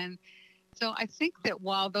people. And so I think that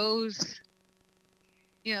while those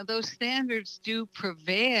standards do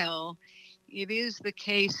prevail, it is the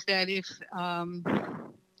case that if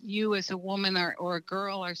you as a woman or a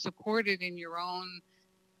girl are supported in your own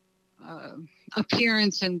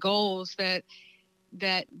appearance and goals, that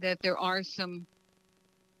there are some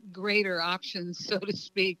greater options, so to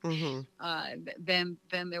speak, than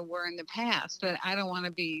there were in the past. But I don't want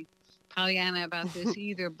to be Pollyanna about this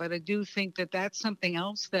either, but I do think that that's something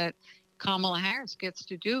else that Kamala Harris gets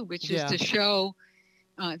to do, which is to show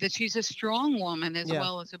that she's a strong woman as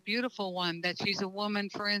well as a beautiful one, that she's a woman,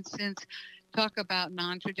 for instance, talk about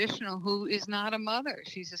non-traditional, who is not a mother.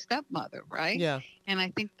 She's a stepmother, right? Yeah. And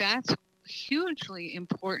I think that's hugely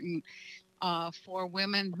important for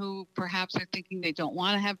women who perhaps are thinking they don't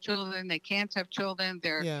want to have children, they can't have children,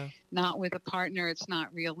 they're not with a partner, it's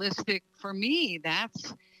not realistic. For me,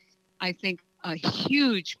 that's, I think, a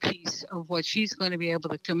huge piece of what she's going to be able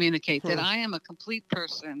to communicate, that I am a complete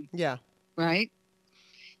person. Yeah. Right?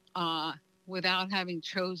 Without having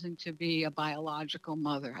chosen to be a biological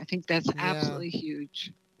mother. I think that's absolutely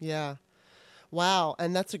huge. Yeah. Wow.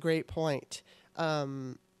 And that's a great point.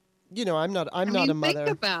 I'm not a mother. Think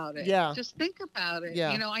about it. Yeah. Just think about it.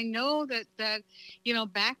 Yeah. I know that,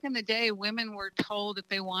 back in the day, women were told if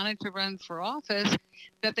they wanted to run for office,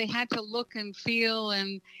 that they had to look and feel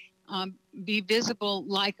and be visible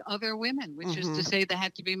like other women, which is to say they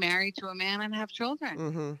had to be married to a man and have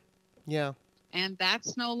children. Yeah. And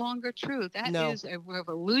that's no longer true. That is a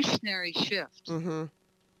revolutionary shift.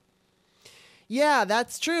 Yeah,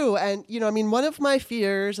 that's true. And, one of my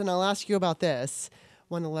fears, and I'll ask you about this,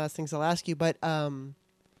 one of the last things I'll ask you, but,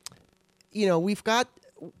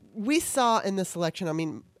 we saw in this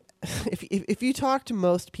election, if you talk to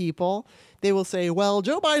most people, they will say, well,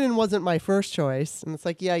 Joe Biden wasn't my first choice. And it's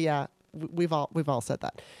like, yeah, we've all said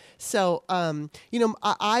that. So,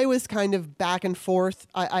 I was kind of back and forth.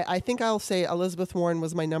 I think I'll say Elizabeth Warren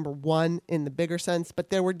was my number one in the bigger sense, but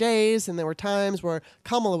there were days and there were times where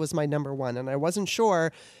Kamala was my number one, and I wasn't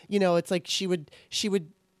sure. It's like she would,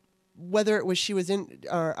 whether it was she was in,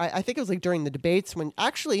 or I think it was like during the debates when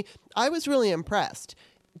actually I was really impressed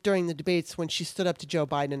during the debates when she stood up to Joe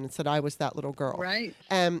Biden and said, I was that little girl. Right.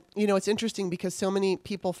 And, it's interesting because so many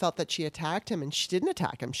people felt that she attacked him, and she didn't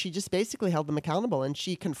attack him. She just basically held him accountable, and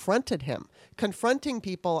she confronted him. Confronting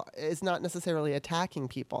people is not necessarily attacking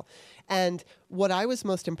people. And what I was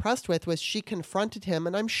most impressed with was she confronted him,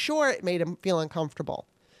 and I'm sure it made him feel uncomfortable.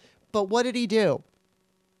 But what did he do?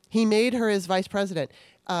 He made her his vice president.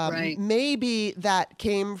 Right. Maybe that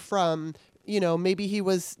came from, maybe he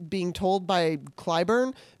was being told by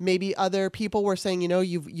Clyburn. Maybe other people were saying,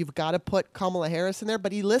 you've got to put Kamala Harris in there.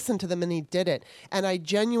 But he listened to them and he did it. And I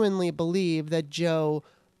genuinely believe that Joe,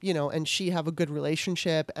 and she have a good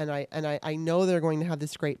relationship. And I know they're going to have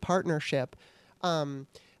this great partnership.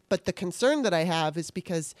 But the concern that I have is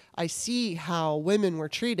because I see how women were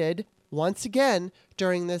treated once again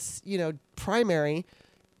during this, primary.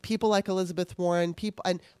 People like Elizabeth Warren,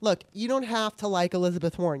 and look, you don't have to like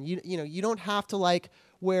Elizabeth Warren. You don't have to like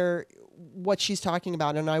what she's talking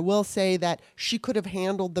about. And I will say that she could have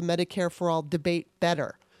handled the Medicare for All debate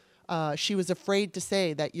better. She was afraid to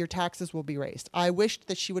say that your taxes will be raised. I wished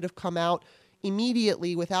that she would have come out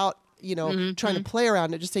immediately without, trying to play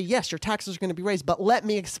around and just say, yes, your taxes are going to be raised, but let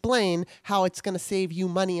me explain how it's going to save you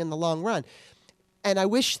money in the long run. And I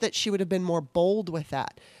wish that she would have been more bold with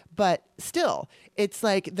that. But still, it's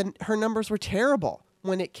like her numbers were terrible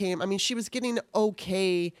when it came. I mean, she was getting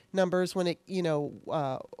okay numbers when it,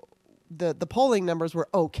 the polling numbers were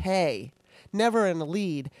okay, never in a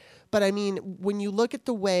lead. But I mean, when you look at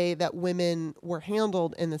the way that women were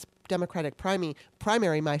handled in this Democratic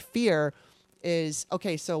primary, my fear is,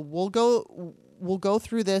 okay, so we'll go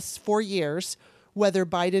through this 4 years, whether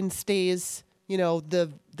Biden stays,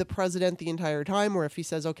 the president the entire time, or if he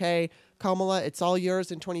says, okay, Kamala, it's all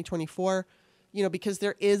yours in 2024, because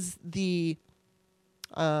there is the,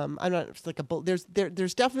 I'm not, it's like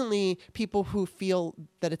there's definitely people who feel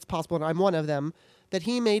that it's possible, and I'm one of them, that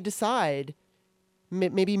he may decide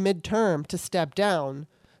maybe midterm to step down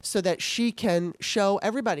so that she can show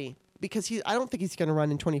everybody, because I don't think he's going to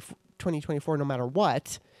run in 2024 no matter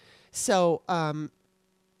what. So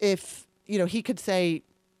if, he could say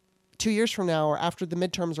 2 years from now or after the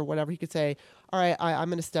midterms or whatever, he could say, all right, I'm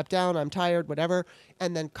going to step down. I'm tired, whatever.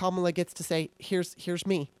 And then Kamala gets to say, here's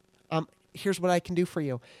me. Here's what I can do for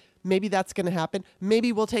you. Maybe that's going to happen.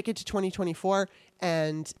 Maybe we'll take it to 2024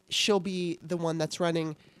 and she'll be the one that's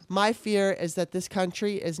running. My fear is that this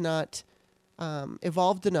country is not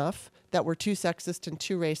evolved enough, that we're too sexist and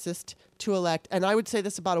too racist to elect. And I would say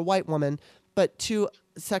this about a white woman, but too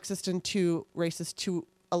sexist and too racist to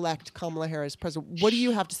elect Kamala Harris president. What do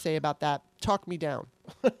you have to say about that? Talk me down.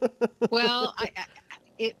 Well,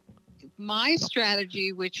 my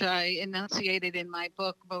strategy, which I enunciated in my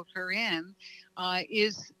book, Vote Her In,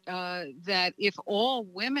 is that if all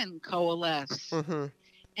women coalesce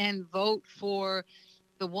and vote for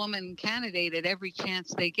the woman candidate at every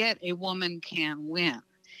chance they get, a woman can win.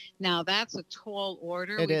 Now, that's a tall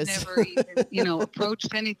order. We've never even,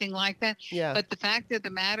 approached anything like that. Yeah. But the fact of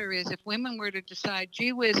the matter is, if women were to decide,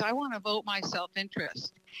 gee whiz, I want to vote my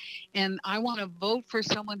self-interest, and I want to vote for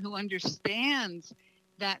someone who understands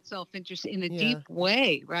that self-interest in a deep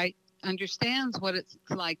way, right? Understands what it's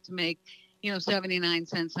like to make, 79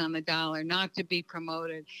 cents on the dollar, not to be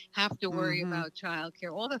promoted, have to worry about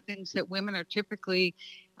childcare, all the things that women are typically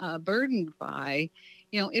burdened by.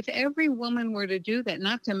 If every woman were to do that,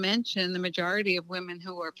 not to mention the majority of women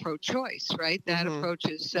who are pro-choice, right? That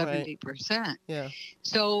approaches 70%. Right. Yeah.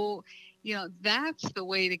 So, that's the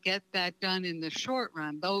way to get that done in the short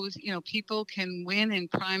run. Those, people can win in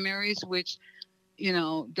primaries, which,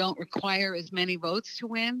 don't require as many votes to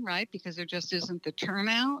win, right? Because there just isn't the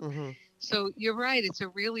turnout. So you're right. It's a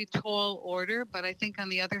really tall order. But I think on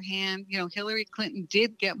the other hand, Hillary Clinton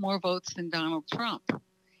did get more votes than Donald Trump.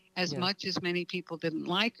 As much as many people didn't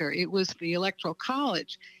like her, it was the Electoral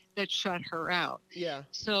College that shut her out. Yeah.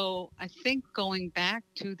 So I think going back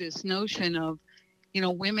to this notion of,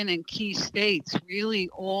 women in key states really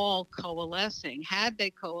all coalescing, had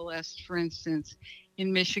they coalesced, for instance,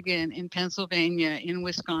 in Michigan, in Pennsylvania, in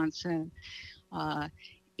Wisconsin,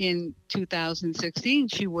 in 2016,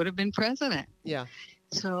 she would have been president. Yeah.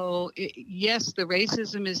 So, yes, the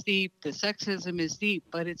racism is deep, the sexism is deep,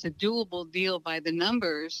 but it's a doable deal by the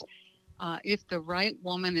numbers if the right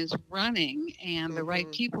woman is running and the right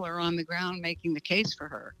people are on the ground making the case for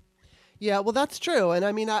her. Yeah, well, that's true. And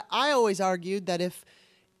I mean, I always argued that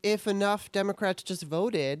if enough Democrats just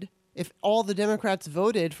voted, if all the Democrats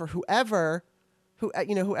voted for whoever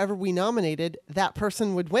we nominated, that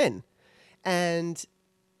person would win. And,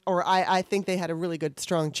 or I think they had a really good,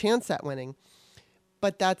 strong chance at winning.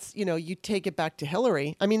 But that's, you take it back to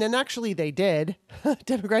Hillary. I mean, and actually they did.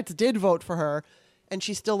 Democrats did vote for her, and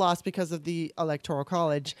she still lost because of the Electoral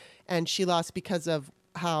College. And she lost because of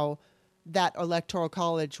how that Electoral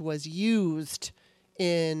College was used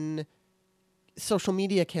in social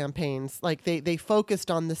media campaigns. Like they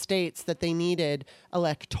focused on the states that they needed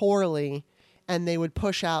electorally, and they would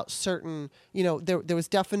push out certain, there was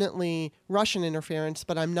definitely Russian interference,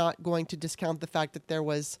 but I'm not going to discount the fact that there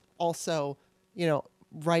was also,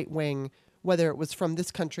 right wing, whether it was from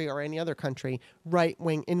this country or any other country, right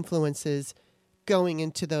wing influences going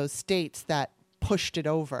into those states that pushed it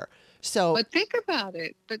over. So, but think about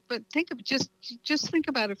it. But just think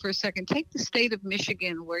about it for a second. Take the state of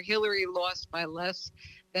Michigan, where Hillary lost by less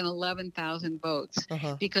than 11,000 votes,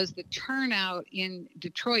 because the turnout in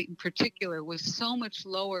Detroit in particular was so much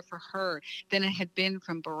lower for her than it had been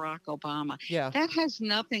from Barack Obama. Yeah. That has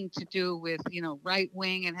nothing to do with, right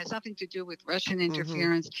wing, and has nothing to do with Russian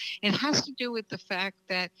interference. It has to do with the fact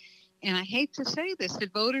that, and I hate to say this,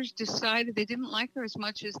 that voters decided they didn't like her as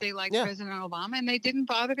much as they liked President Obama, and they didn't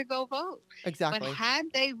bother to go vote. Exactly. But had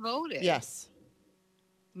they voted, yes,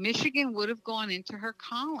 Michigan would have gone into her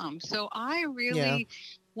column. So I really,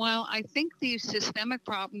 while I think these systemic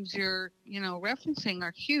problems you're, referencing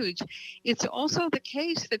are huge, it's also the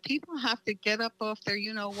case that people have to get up off their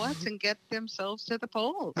you-know-whats and get themselves to the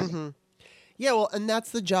polls. Yeah, well, and that's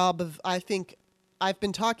the job of, I think, I've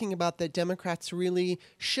been talking about that Democrats really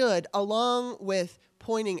should, along with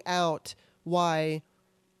pointing out why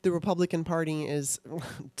the Republican Party is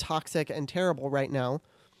toxic and terrible right now.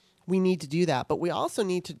 We need to do that, but we also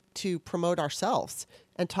need to promote ourselves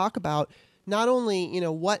and talk about not only,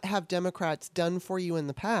 what have Democrats done for you in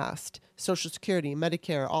the past, Social Security,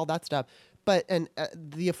 Medicare, all that stuff, but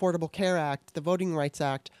the Affordable Care Act, the Voting Rights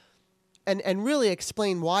Act, and really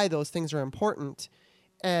explain why those things are important.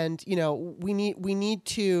 And, we need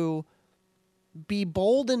to be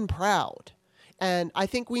bold and proud. And I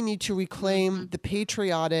think we need to reclaim the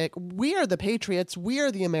patriotic. We are the patriots. We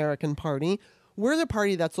are the American party. We're the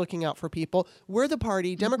party that's looking out for people. We're the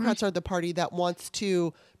party. Democrats are the party that wants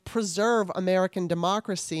to preserve American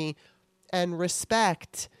democracy and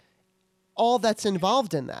respect all that's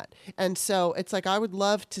involved in that. And so it's like, I would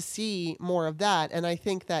love to see more of that. And I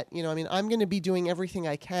think that, I'm going to be doing everything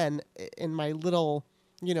I can in my little,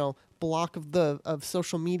 block of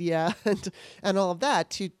social media and all of that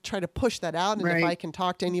to try to push that out. And if I can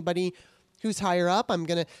talk to anybody who's higher up, I'm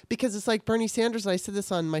going to, because it's like Bernie Sanders, and I said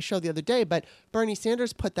this on my show the other day, but Bernie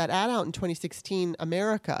Sanders put that ad out in 2016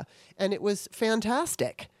 America, and it was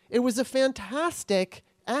fantastic. It was a fantastic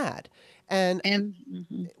ad. And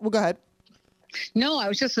well, go ahead. No, I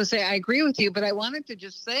was just going to say, I agree with you, but I wanted to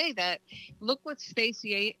just say that look what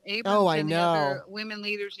Stacey Abrams and the other women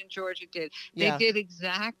leaders in Georgia did. They did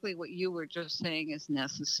exactly what you were just saying is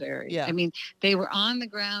necessary. Yeah. I mean, they were on the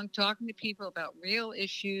ground talking to people about real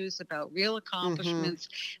issues, about real accomplishments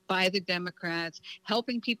by the Democrats,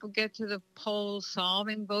 helping people get to the polls,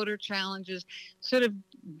 solving voter challenges, sort of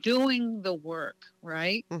doing the work,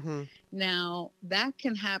 right? Now, that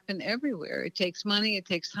can happen everywhere. It takes money, it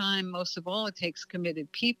takes time, most of all, it takes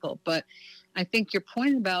committed people. But I think your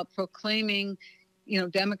point about proclaiming,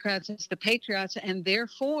 Democrats as the patriots, and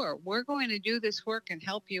therefore we're going to do this work and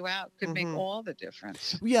help you out, could make all the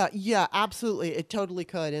difference. Yeah, absolutely. It totally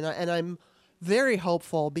could. And I'm very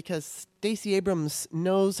hopeful because Stacey Abrams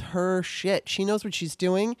knows her shit. She knows what she's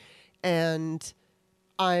doing. And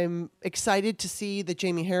I'm excited to see that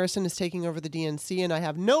Jamie Harrison is taking over the DNC, and I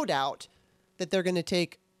have no doubt that they're going to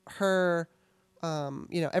take her,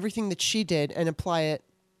 everything that she did and apply it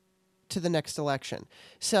to the next election.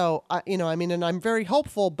 So, and I'm very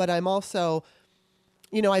hopeful, but I'm also,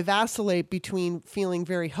 I vacillate between feeling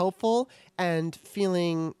very hopeful and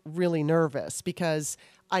feeling really nervous, because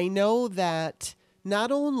I know that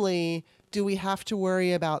not only do we have to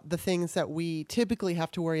worry about the things that we typically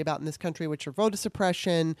have to worry about in this country, which are voter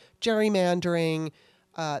suppression, gerrymandering.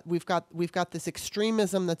 We've got this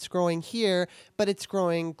extremism that's growing here, but it's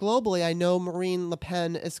growing globally. I know Marine Le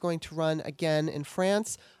Pen is going to run again in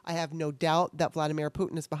France. I have no doubt that Vladimir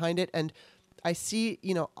Putin is behind it. And I see,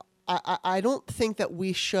 I don't think that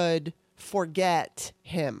we should forget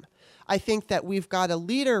him. I think that we've got a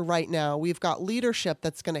leader right now. We've got leadership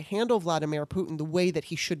that's going to handle Vladimir Putin the way that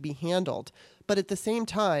he should be handled. But at the same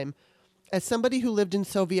time, as somebody who lived in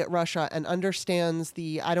Soviet Russia and understands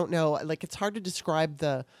it's hard to describe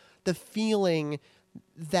the the feeling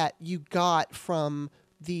that you got from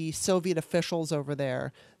the Soviet officials over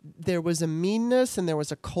there. There was a meanness and there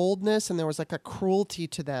was a coldness and there was like a cruelty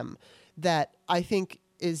to them that I think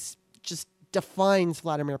is just defines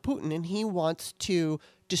Vladimir Putin. And he wants to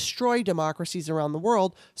destroy democracies around the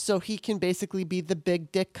world so he can basically be the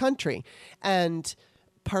big dick country. And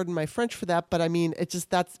pardon my French for that, but I mean, it's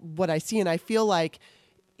just, that's what I see. And I feel like,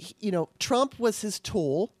 Trump was his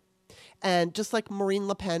tool, and just like Marine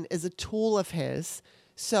Le Pen is a tool of his.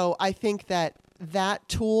 So I think that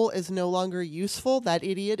tool is no longer useful. That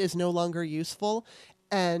idiot is no longer useful.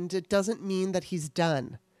 And it doesn't mean that he's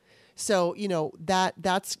done. So,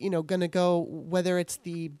 that's going to go, whether it's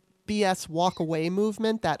the BS walk away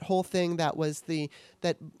movement, that whole thing that was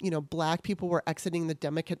black people were exiting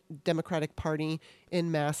the Democratic Party in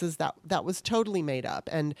masses, that was totally made up.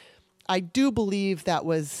 And I do believe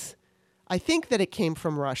I think that it came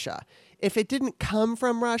from Russia. If it didn't come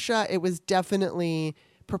from Russia, it was definitely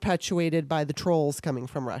perpetuated by the trolls coming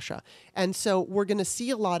from Russia. And so we're going to see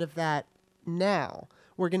a lot of that now.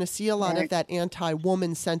 We're going to see a lot of that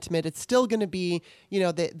anti-woman sentiment. It's still going to be,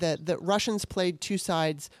 the Russians played two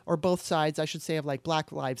sides, or both sides, I should say, of like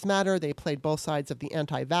Black Lives Matter. They played both sides of the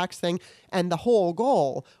anti-vax thing. And the whole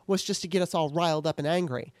goal was just to get us all riled up and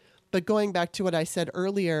angry. But going back to what I said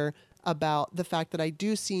earlier about the fact that I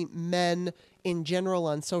do see men in general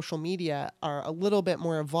on social media are a little bit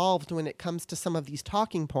more evolved when it comes to some of these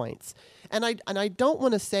talking points. And I don't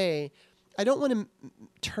want to say, I don't want to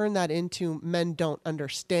turn that into men don't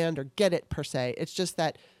understand or get it per se. It's just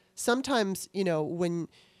that sometimes, when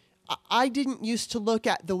I didn't used to look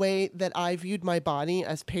at the way that I viewed my body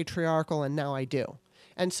as patriarchal, and now I do.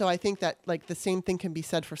 And so I think that like the same thing can be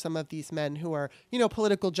said for some of these men who are,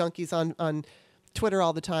 political junkies on Twitter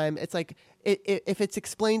all the time. It's like if it's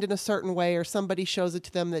explained in a certain way or somebody shows it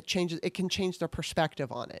to them that changes, it can change their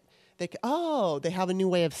perspective on it. They have a new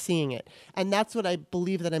way of seeing it. And that's what I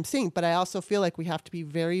believe that I'm seeing. But I also feel like we have to be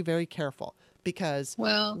very, very careful because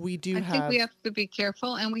I think we have to be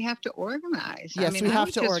careful and we have to organize. Yes, we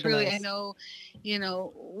have to organize. I know,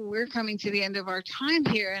 we're coming to the end of our time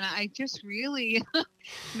here, and I just really,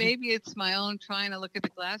 maybe it's my own trying to look at the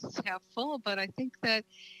glasses half full, but I think that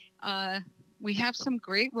we have some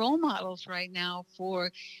great role models right now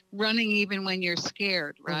for running even when you're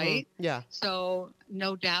scared, right? Mm-hmm. Yeah. So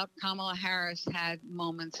no doubt Kamala Harris had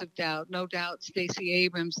moments of doubt. No doubt Stacey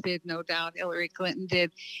Abrams did. No doubt Hillary Clinton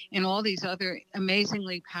did. And all these other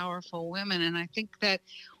amazingly powerful women. And I think that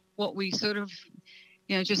what we sort of,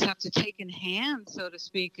 just have to take in hand, so to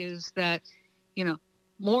speak, is that,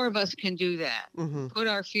 more of us can do that. Mm-hmm. Put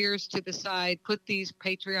our fears to the side, put these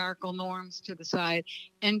patriarchal norms to the side,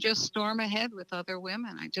 and just storm ahead with other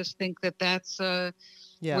women. I just think that that's we're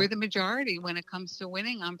the majority when it comes to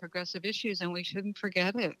winning on progressive issues, and we shouldn't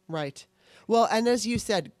forget it. Right. Well, and as you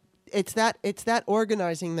said, it's that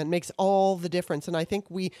organizing that makes all the difference. And I think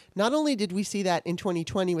we not only did we see that in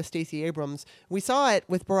 2020 with Stacey Abrams, we saw it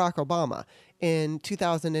with Barack Obama in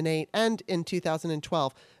 2008 and in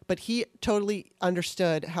 2012. But he totally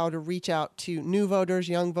understood how to reach out to new voters,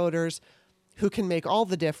 young voters who can make all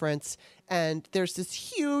the difference. And there's this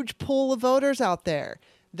huge pool of voters out there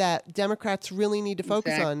that Democrats really need to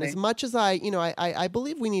focus on. As much as I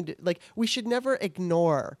believe we need to, we should never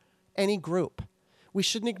ignore any group. We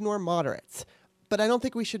shouldn't ignore moderates. But I don't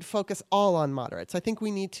think we should focus all on moderates. I think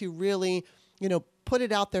we need to really, put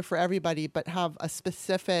it out there for everybody, but have a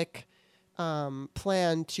specific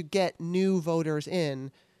plan to get new voters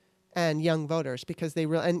in. And young voters, because they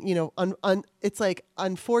really, and it's like,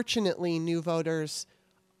 unfortunately, new voters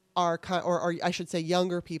are or I should say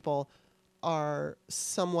younger people are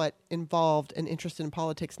somewhat involved and interested in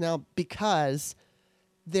politics now because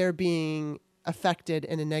they're being affected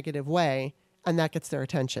in a negative way, and that gets their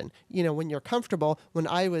attention. When you're comfortable, when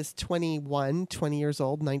I was 21, 20 years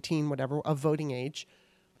old, 19, whatever, of voting age,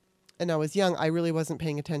 and I was young, I really wasn't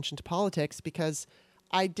paying attention to politics because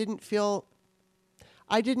I didn't feel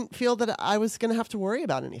that I was going to have to worry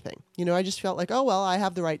about anything. I just felt like, oh, well, I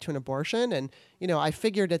have the right to an abortion. And, I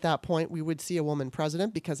figured at that point we would see a woman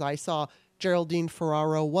president because I saw Geraldine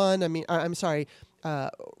Ferraro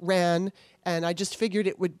ran. And I just figured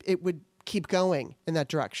it would keep going in that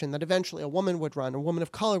direction, that eventually a woman would run, a woman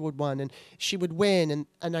of color would run, and she would win.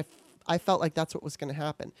 And I felt like that's what was going to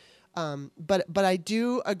happen. But I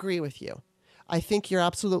do agree with you. I think you're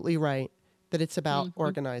absolutely right that it's about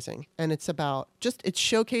organizing, and it's about it's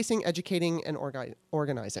showcasing, educating, and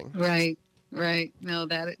organizing. Right. No,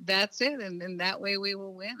 that's it. And that way we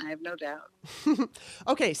will win. I have no doubt.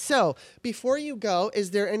 Okay. So before you go,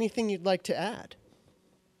 is there anything you'd like to add?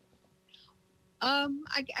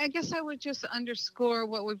 I guess I would just underscore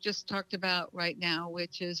what we've just talked about right now,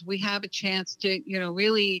 which is we have a chance to,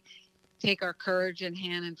 really take our courage in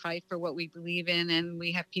hand and fight for what we believe in. And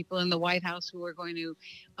we have people in the White House who are going to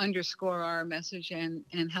underscore our message and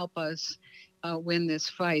help us win this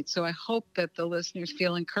fight. So I hope that the listeners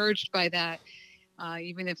feel encouraged by that,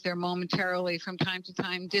 even if they're momentarily from time to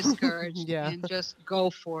time discouraged, and just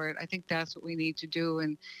go for it. I think that's what we need to do.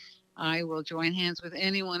 And I will join hands with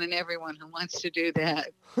anyone and everyone who wants to do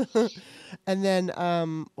that. And then,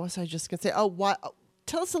 what was I just going to say?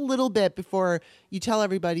 Tell us a little bit, before you tell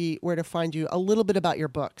everybody where to find you, a little bit about your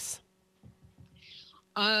books.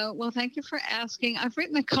 Well, thank you for asking. I've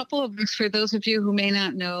written a couple of books for those of you who may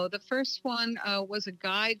not know. The first one was a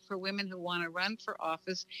guide for women who want to run for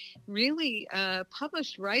office, really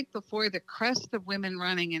published right before the crest of women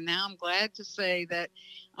running. And now I'm glad to say that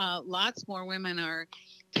lots more women are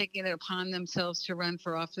taking it upon themselves to run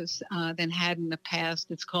for office than had in the past.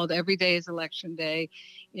 It's called Every Day is Election Day.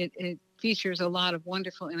 It features a lot of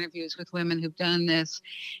wonderful interviews with women who've done this.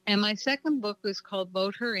 And my second book was called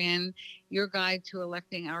Vote Her In, Your Guide to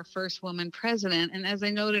Electing Our First Woman President. And as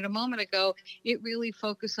I noted a moment ago, it really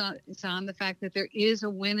focuses on the fact that there is a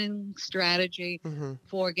winning strategy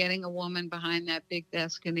for getting a woman behind that big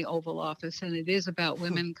desk in the Oval Office. And it is about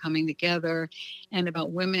women coming together and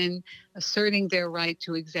about women asserting their right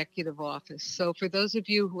to executive office. So for those of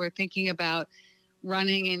you who are thinking about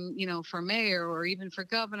running in, for mayor or even for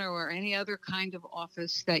governor or any other kind of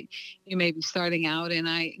office that you may be starting out in,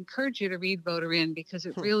 I encourage you to read Vote Her In, because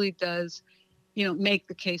it really does, make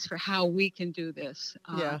the case for how we can do this.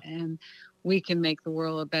 And we can make the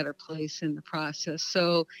world a better place in the process.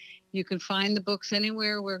 So you can find the books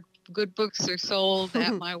anywhere where good books are sold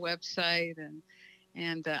at my website.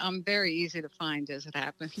 And I'm very easy to find, as it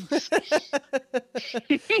happens. For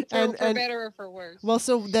better or for worse. Well,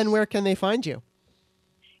 so then where can they find you?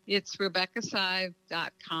 It's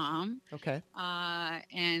RebeccaSive.com. Okay.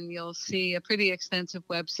 And you'll see a pretty extensive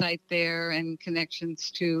website there and connections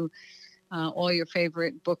to all your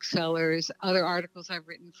favorite booksellers, other articles I've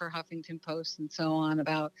written for Huffington Post and so on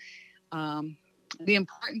about the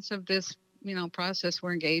importance of this, process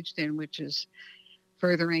we're engaged in, which is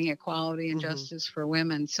furthering equality and justice for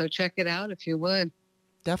women. So check it out if you would.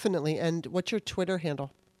 Definitely. And what's your Twitter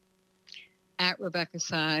handle?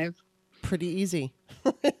 @RebeccaSive. Pretty easy.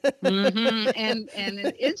 And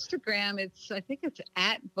in Instagram, I think it's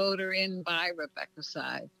 @VoterIn by Rebecca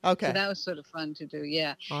Sive. Okay. So that was sort of fun to do.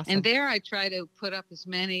 Yeah. Awesome. And there I try to put up as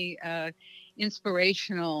many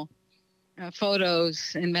inspirational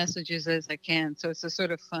photos and messages as I can. So it's a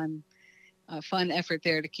sort of fun effort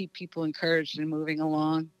there to keep people encouraged and moving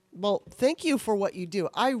along. Well, thank you for what you do.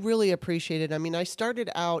 I really appreciate it. I mean, I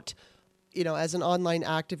started out, as an online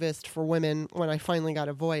activist for women when I finally got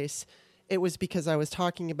a voice. It was because I was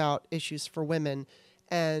talking about issues for women.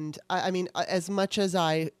 And I mean, as much as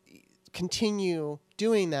I continue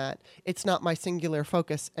doing that, it's not my singular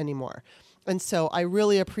focus anymore. And so I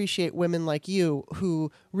really appreciate women like you who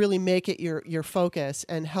really make it your focus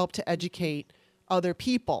and help to educate other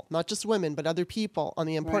people, not just women, but other people on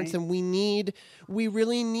the importance. Right. And we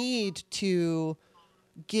really need to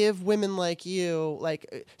give women like you,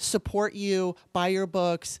 support you, buy your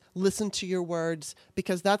books, listen to your words,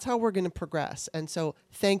 because that's how we're going to progress. And so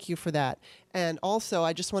thank you for that. And also,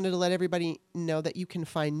 I just wanted to let everybody know that you can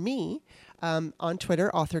find me on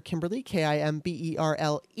Twitter, author Kimberly, Kimberley.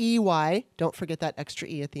 Don't forget that extra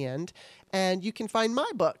E at the end. And you can find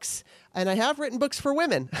my books. And I have written books for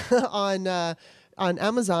women on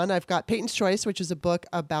Amazon. I've got Peyton's Choice, which is a book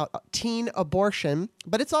about teen abortion.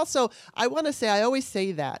 But it's also, I want to say, I always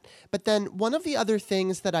say that. But then one of the other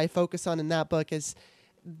things that I focus on in that book is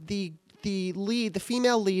the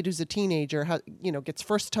female lead who's a teenager, gets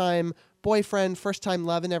first-time boyfriend, first-time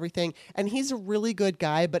love and everything. And he's a really good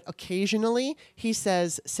guy, but occasionally he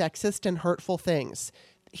says sexist and hurtful things.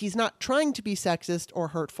 He's not trying to be sexist or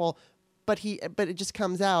hurtful, but it just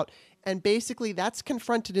comes out. And basically that's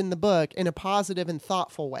confronted in the book in a positive and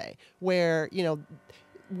thoughtful way where,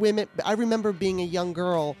 women, I remember being a young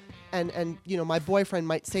girl and my boyfriend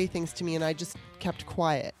might say things to me and I just kept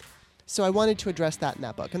quiet. So I wanted to address that in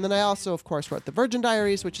that book. And then I also, of course, wrote The Virgin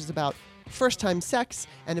Diaries, which is about first-time sex,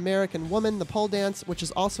 and American Woman, The Pole Dance, which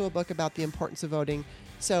is also a book about the importance of voting.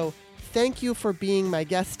 So thank you for being my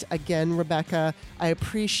guest again, Rebecca. I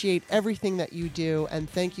appreciate everything that you do, and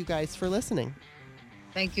thank you guys for listening.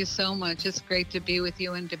 Thank you so much. It's great to be with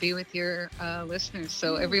you and to be with your listeners.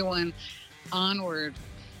 So everyone, onward.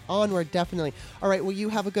 Onward, definitely. All right, well, you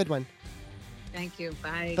have a good one. Thank you.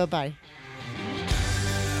 Bye. Bye-bye.